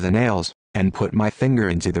print of the nails, and put my finger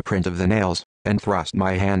into the print of the nails, and thrust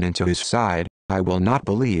my hand into his side, I will not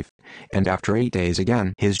believe. And after 8 days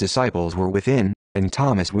again his disciples were within, and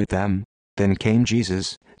Thomas with them. Then came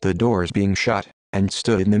Jesus, the doors being shut, and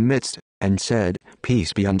stood in the midst, and said,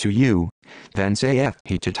 Peace be unto you. Then saith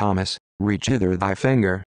he to Thomas, Reach hither thy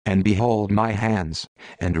finger, and behold my hands,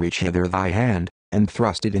 and reach hither thy hand, and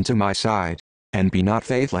thrust it into my side, and be not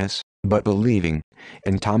faithless, but believing.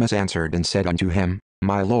 And Thomas answered and said unto him,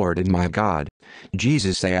 My Lord and my God.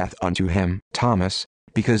 Jesus saith unto him, Thomas,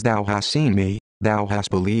 because thou hast seen me, thou hast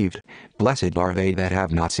believed. Blessed are they that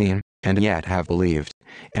have not seen, and yet have believed.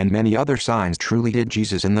 And many other signs truly did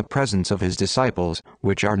Jesus in the presence of his disciples,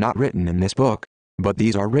 which are not written in this book. But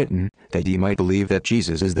these are written, that ye might believe that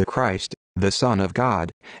Jesus is the Christ, the Son of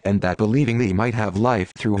God, and that believing ye might have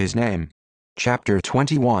life through his name. Chapter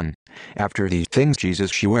 21. After these things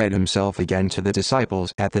Jesus shewed himself again to the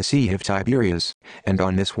disciples at the sea of Tiberias, and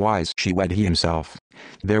on this wise shewed he himself.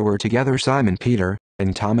 There were together Simon Peter,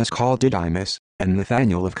 and Thomas called Didymus, and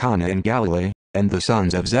Nathanael of Cana in Galilee, and the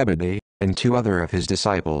sons of Zebedee, and two other of his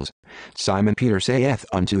disciples. Simon Peter saith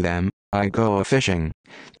unto them, I go a-fishing.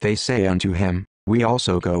 They say unto him, We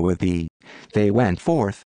also go with thee. They went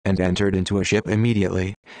forth, and entered into a ship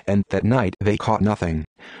immediately, and that night they caught nothing.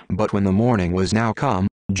 But when the morning was now come,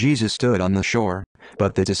 Jesus stood on the shore,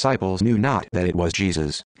 but the disciples knew not that it was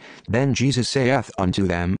Jesus. Then Jesus saith unto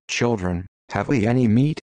them, Children, have we any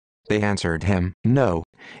meat? They answered him, No.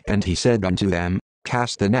 And he said unto them,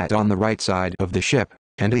 Cast the net on the right side of the ship,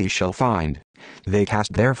 and ye shall find. They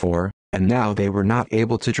cast therefore, and now they were not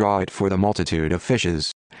able to draw it for the multitude of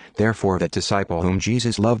fishes. Therefore that disciple whom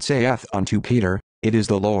Jesus loved saith unto Peter, It is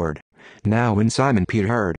the Lord. Now when Simon Peter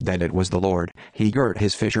heard that it was the Lord, he girt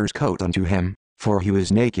his fisher's coat unto him, for he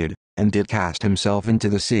was naked, and did cast himself into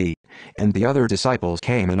the sea. And the other disciples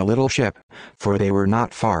came in a little ship, for they were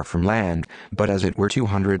not far from land, but as it were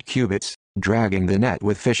 200 cubits, dragging the net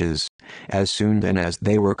with fishes. As soon then as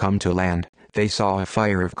they were come to land, they saw a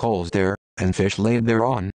fire of coals there, and fish laid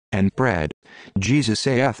thereon, and bread. Jesus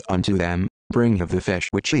saith unto them, Bring of the fish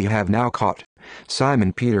which ye have now caught.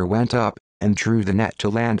 Simon Peter went up, and drew the net to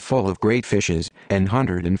land full of great fishes,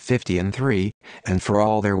 153, and for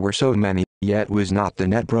all there were so many, yet was not the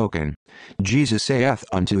net broken. Jesus saith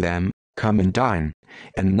unto them, Come and dine.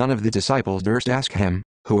 And none of the disciples durst ask him,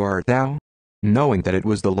 Who art thou? Knowing that it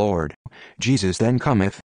was the Lord. Jesus then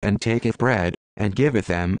cometh, and taketh bread, and giveth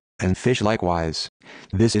them, and fish likewise.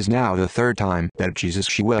 This is now the third time that Jesus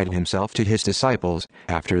shewed himself to his disciples,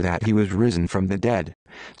 after that he was risen from the dead.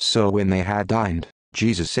 So when they had dined,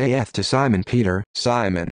 Jesus saith to Simon Peter,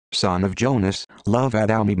 Simon, son of Jonas, lovest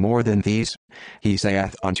thou me more than these? He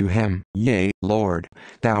saith unto him, Yea, Lord,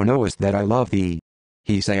 thou knowest that I love thee.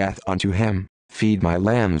 He saith unto him, Feed my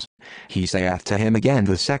lambs. He saith to him again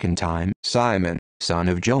the second time, Simon, son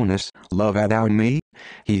of Jonas, lovest thou me?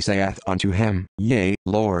 He saith unto him, Yea,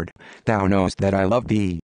 Lord, thou knowest that I love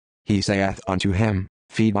thee. He saith unto him,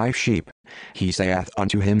 Feed my sheep. He saith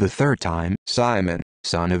unto him the third time, Simon,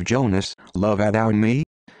 son of Jonas, lovest thou me?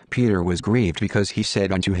 Peter was grieved because he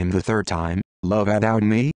said unto him the third time, Lovest thou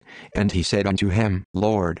me? And he said unto him,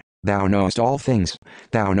 Lord, thou knowest all things,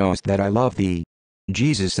 thou knowest that I love thee.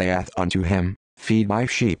 Jesus saith unto him, Feed my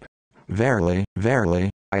sheep. Verily, verily,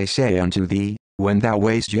 I say unto thee, when thou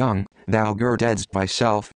wast young, thou girdedst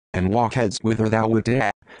thyself, and walkedst whither thou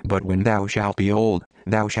wouldest. But when thou shalt be old,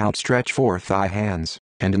 thou shalt stretch forth thy hands,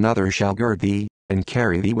 and another shall gird thee, and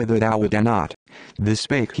carry thee whither thou wouldest not. This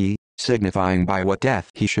spake he, signifying by what death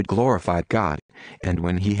he should glorify God. And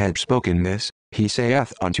when he had spoken this, he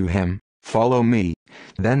saith unto him, Follow me.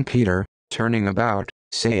 Then Peter, turning about,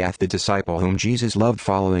 saith the disciple whom Jesus loved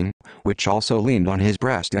following, which also leaned on his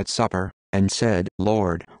breast at supper, and said,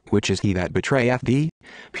 Lord, which is he that betrayeth thee?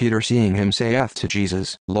 Peter seeing him saith to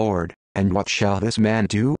Jesus, Lord, and what shall this man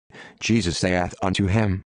do? Jesus saith unto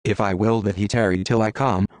him, If I will that he tarry till I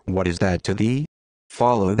come, what is that to thee?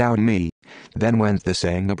 Follow thou me. Then went the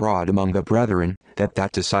saying abroad among the brethren, that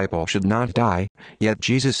that disciple should not die. Yet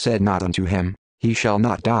Jesus said not unto him, He shall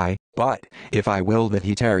not die, but, if I will that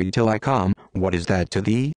he tarry till I come, what is that to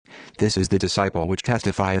thee? This is the disciple which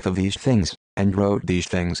testifieth of these things, and wrote these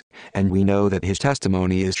things, and we know that his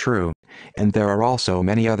testimony is true. And there are also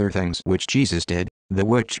many other things which Jesus did, the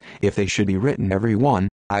which, if they should be written every one,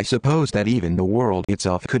 I suppose that even the world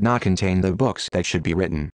itself could not contain the books that should be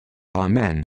written. Amen.